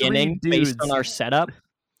the beginning, based on our setup.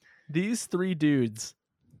 These three dudes,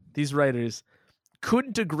 these writers,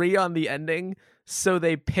 couldn't agree on the ending, so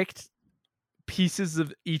they picked pieces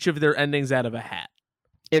of each of their endings out of a hat.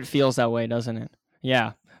 It feels that way, doesn't it?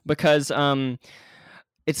 Yeah, because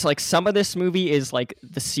it's like some of this movie is like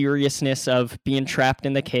the seriousness of being trapped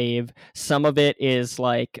in the cave. Some of it is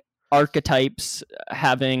like archetypes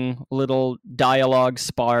having little dialogue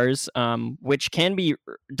spars, which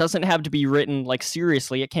doesn't have to be written like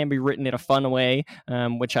seriously. It can be written in a fun way,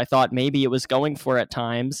 which I thought maybe it was going for at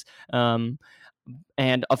times.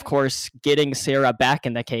 And of course, getting Sarah back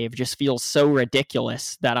in the cave just feels so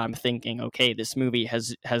ridiculous that I'm thinking, okay, this movie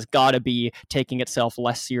has got to be taking itself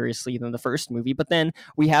less seriously than the first movie. But then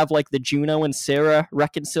we have like the Juno and Sarah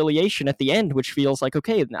reconciliation at the end, which feels like,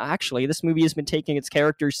 okay, actually, this movie has been taking its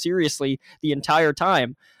characters seriously the entire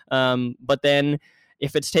time. But then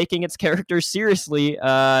if it's taking its characters seriously,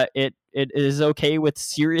 it is okay with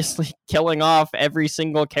seriously killing off every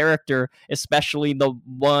single character, especially the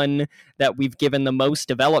one that we've given the most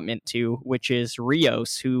development to, which is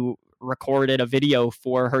Rios, who recorded a video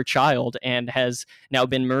for her child and has now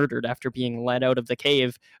been murdered after being led out of the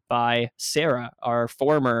cave by Sarah, our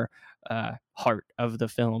former heart of the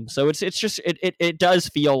film. So it's just it does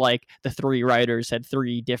feel like the three writers had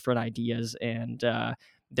three different ideas, and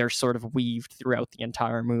they're sort of weaved throughout the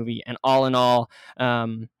entire movie. And all in all,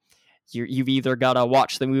 you've either got to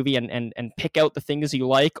watch the movie and pick out the things you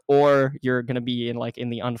like, or you're going to be in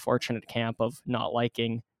the unfortunate camp of not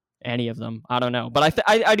liking any of them. I don't know, but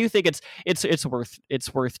I do think it's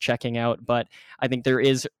worth checking out. But I think there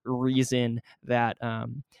is reason that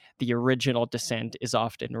the original Descent is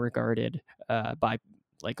often regarded by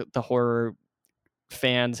like the horror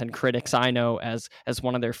fans and critics I know as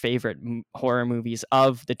one of their favorite horror movies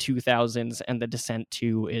of the 2000s, and the Descent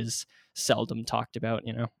 2 is seldom talked about,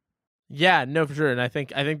 you know. Yeah, no, for sure. And I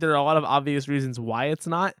think there are a lot of obvious reasons why it's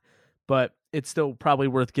not, but it's still probably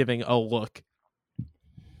worth giving a look.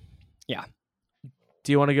 Yeah.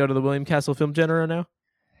 Do you want to go to the William Castle film genre now?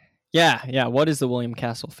 Yeah. What is the William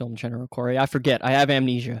Castle film genre, Corey? I forget. I have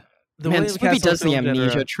amnesia. Man, this movie does the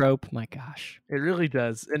amnesia trope. My gosh. It really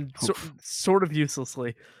does. And sort of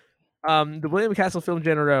uselessly. The William Castle film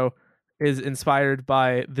genre is inspired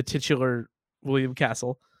by the titular William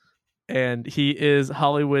Castle, and he is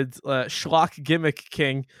Hollywood's schlock gimmick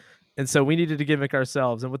king, and so we needed to gimmick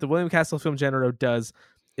ourselves. And what the William Castle Film Genero does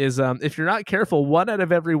is, if you're not careful, 1 out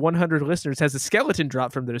of every 100 listeners has a skeleton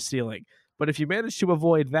drop from their ceiling. But if you manage to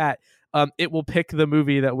avoid that, it will pick the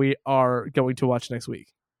movie that we are going to watch next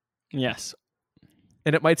week. Yes.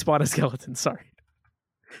 And it might spawn a skeleton, sorry.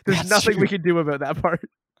 There's That's nothing true. we can do about that part.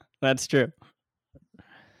 That's true.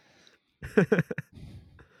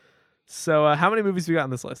 So how many movies we got on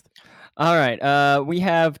this list? All right. We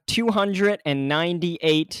have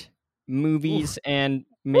 298 movies and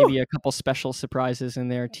maybe a couple special surprises in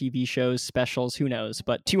there, TV shows, specials, who knows,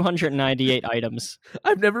 but 298 items.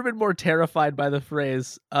 I've never been more terrified by the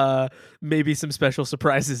phrase maybe some special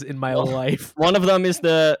surprises in my life. One of them is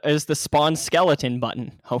the spawn skeleton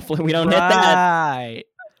button. Hopefully we don't hit that. Right.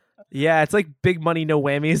 Yeah, it's like big money, no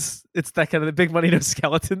whammies. It's that kind of the big money, no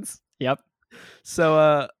skeletons. Yep.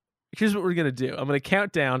 So here's what we're gonna do. I'm gonna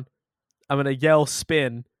count down. I'm gonna yell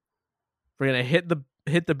spin. We're gonna hit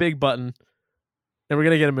the big button, and we're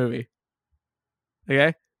gonna get a movie.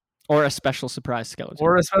 Okay? Or a special surprise skeleton.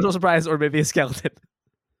 Or a special surprise, or maybe a skeleton.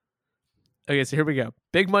 Okay, so here we go.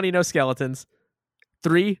 Big money, no skeletons.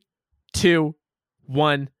 3, 2,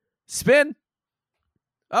 1, spin.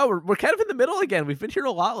 Oh, we're kind of in the middle again. We've been here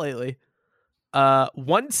a lot lately.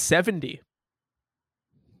 170.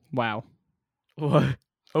 Wow.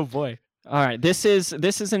 Oh boy. All right. This is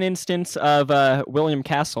an instance of William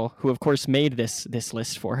Castle, who of course made this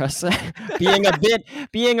list for us, being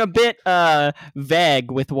a bit vague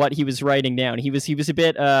with what he was writing down. He was a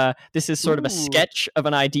bit this is sort of a sketch of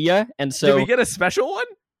an idea, and so did we get a special one?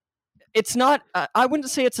 It's not. I wouldn't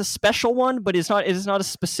say it's a special one, but it is not a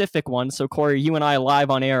specific one. So Corey, you and I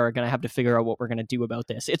live on air are going to have to figure out what we're going to do about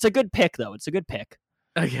this. It's a good pick, though. It's a good pick.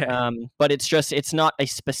 Okay. But it's not a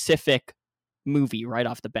specific movie right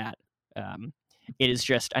off the bat. It is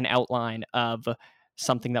just an outline of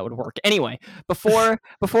something that would work. Anyway, before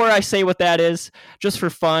I say what that is, just for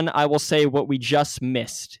fun, I will say what we just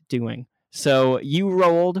missed doing. So you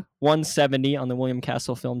rolled 170 on the William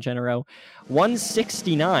Castle Film Genero.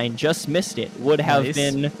 169, just missed it, would have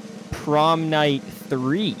been Prom Night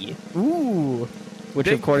 3. Ooh. Which,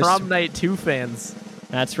 big of course... Prom Night 2 fans.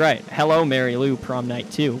 That's right. Hello, Mary Lou, Prom Night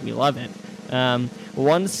 2. We love it.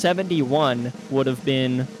 171 would have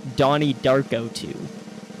been Donnie Darko 2.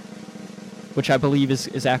 Which I believe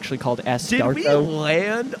is actually called S. Darko. Did we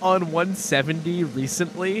land on 170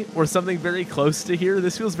 recently, or something very close to here?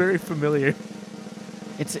 This feels very familiar.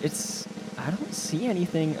 It's. I don't see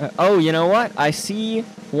anything. Oh, you know what? I see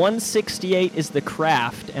 168 is The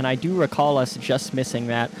Craft, and I do recall us just missing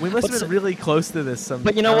that. We must have been really close to this.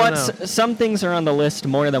 But you know what? Some things are on the list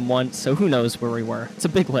more than once, so who knows where we were? It's a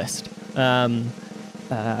big list.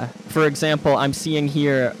 For example, I'm seeing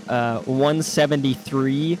here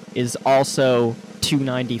 173 is also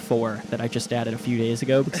 294 that I just added a few days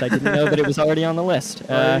ago because I didn't know that it was already on the list.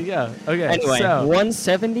 Yeah. Okay. Anyway, so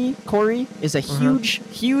 170, Corey, is a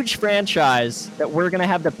huge franchise that we're going to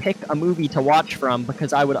have to pick a movie to watch from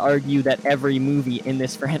because I would argue that every movie in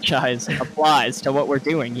this franchise applies to what we're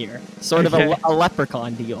doing here. Sort of a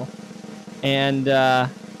Leprechaun deal. And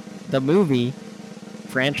the movie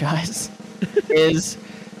franchise is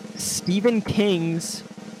Stephen King's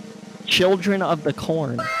Children of the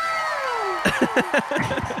Corn.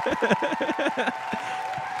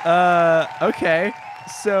 Okay.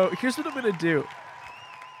 So here's what I'm going to do.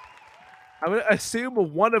 I'm going to assume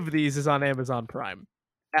one of these is on Amazon Prime.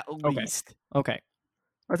 At least. Okay.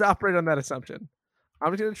 Let's operate on that assumption.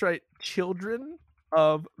 I'm just going to try Children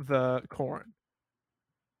of the Corn.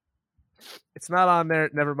 It's not on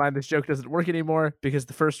there. Never mind. This joke doesn't work anymore because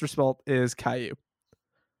the first result is Caillou.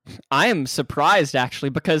 I am surprised, actually,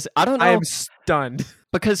 because I don't know. I am stunned.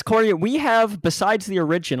 Because, Corey, we have, besides the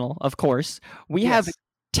original, of course, we have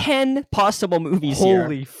 10 possible movies here.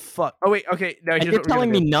 Holy fuck. Oh, wait. Okay. Now, and you're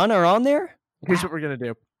telling me none are on there? Here's what we're going to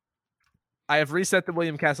do. I have reset the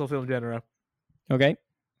William Castle Film Genero. Okay.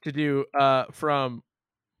 To do from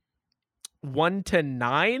 1 to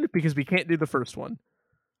 9 because we can't do the first one.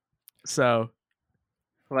 So,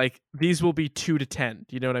 like, these will be 2 to 10.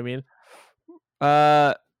 Do you know what I mean?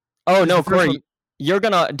 Oh, no, Corey. You're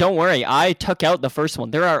gonna... Don't worry. I took out the first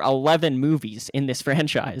one. There are 11 movies in this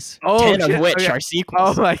franchise. 10 of which are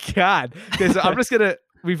sequels. Oh, my God. Okay, so I'm just gonna...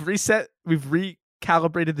 We've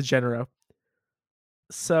recalibrated the Genero.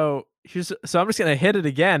 So, I'm just gonna hit it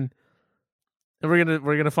again. And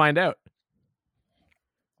we're gonna find out.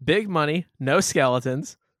 Big money, no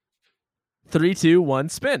skeletons. 3, 2, 1,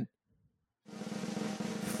 spin.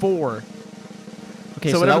 4.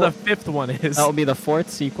 Okay, so whatever the fifth one is. That will be the fourth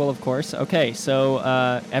sequel, of course. Okay, so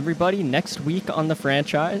everybody, next week on the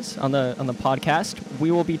franchise, on the podcast, we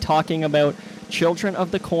will be talking about Children of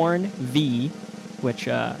the Corn V, which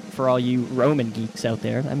for all you Roman geeks out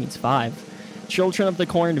there, that means 5. Children of the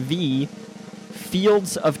Corn V,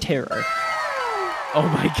 Fields of Terror. Oh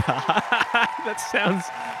my god, that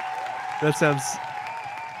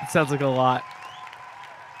sounds like a lot.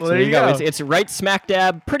 Well, So there you go. It's right smack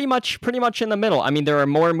dab, pretty much in the middle. I mean, there are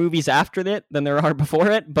more movies after it than there are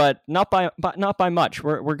before it, but not by much.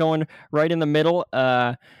 We're going right in the middle.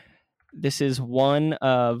 This is one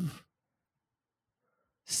of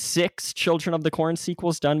 6 Children of the Corn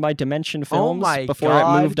sequels done by Dimension Films before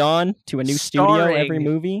it moved on to a new studio every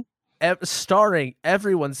movie. Starring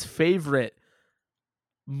everyone's favorite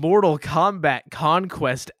Mortal Kombat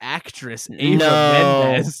Conquest actress, Eva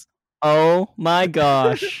Mendes. Oh my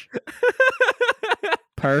gosh.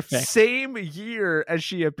 Perfect. Same year as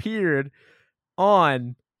she appeared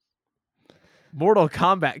on Mortal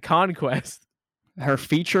Kombat Conquest. Her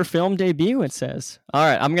feature film debut, it says. All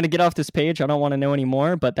right, I'm going to get off this page. I don't want to know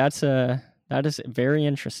anymore, but that is very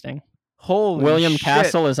interesting. Holy William shit.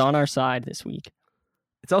 Castle is on our side this week.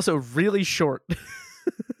 It's also really short.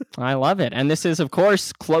 I love it. And this is, of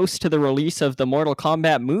course, close to the release of the Mortal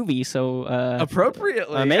Kombat movie, so...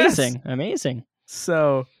 appropriately, amazing, yes. Amazing.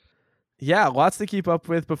 So, yeah, lots to keep up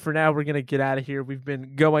with, but for now, we're going to get out of here. We've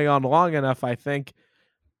been going on long enough, I think.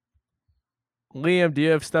 Liam, do you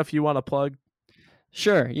have stuff you want to plug?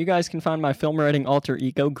 Sure. You guys can find my film writing alter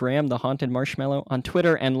ego, Graham the Haunted Marshmallow, on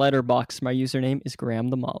Twitter and Letterboxd. My username is Graham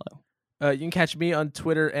the Mallow. You can catch me on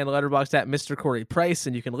Twitter and Letterboxd at Mr. Corey Price,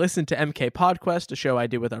 and you can listen to MK Podquest, a show I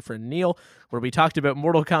do with our friend Neil, where we talked about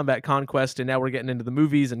Mortal Kombat Conquest, and now we're getting into the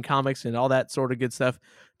movies and comics and all that sort of good stuff.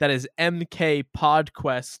 That is MK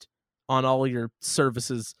Podquest on all your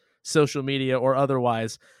services, social media or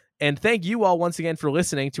otherwise. And thank you all once again for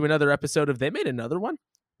listening to another episode of They Made Another One.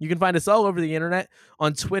 You can find us all over the internet,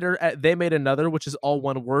 on Twitter at They Made Another, which is all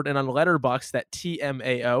one word, and on Letterboxd at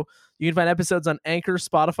TMAO. You can find episodes on Anchor,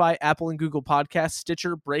 Spotify, Apple and Google Podcasts,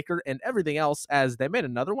 Stitcher, Breaker, and everything else as They Made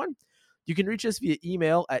Another One. You can reach us via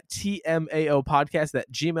email at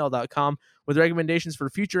tmaopodcast@gmail.com with recommendations for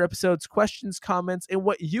future episodes, questions, comments, and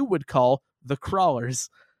what you would call the crawlers.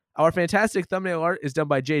 Our fantastic thumbnail art is done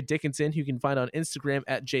by Jade Dickinson, who you can find on Instagram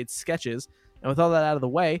at Jade Sketches. And with all that out of the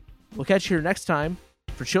way, we'll catch you here next time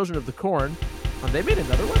for Children of the Corn on They Made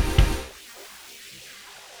Another One.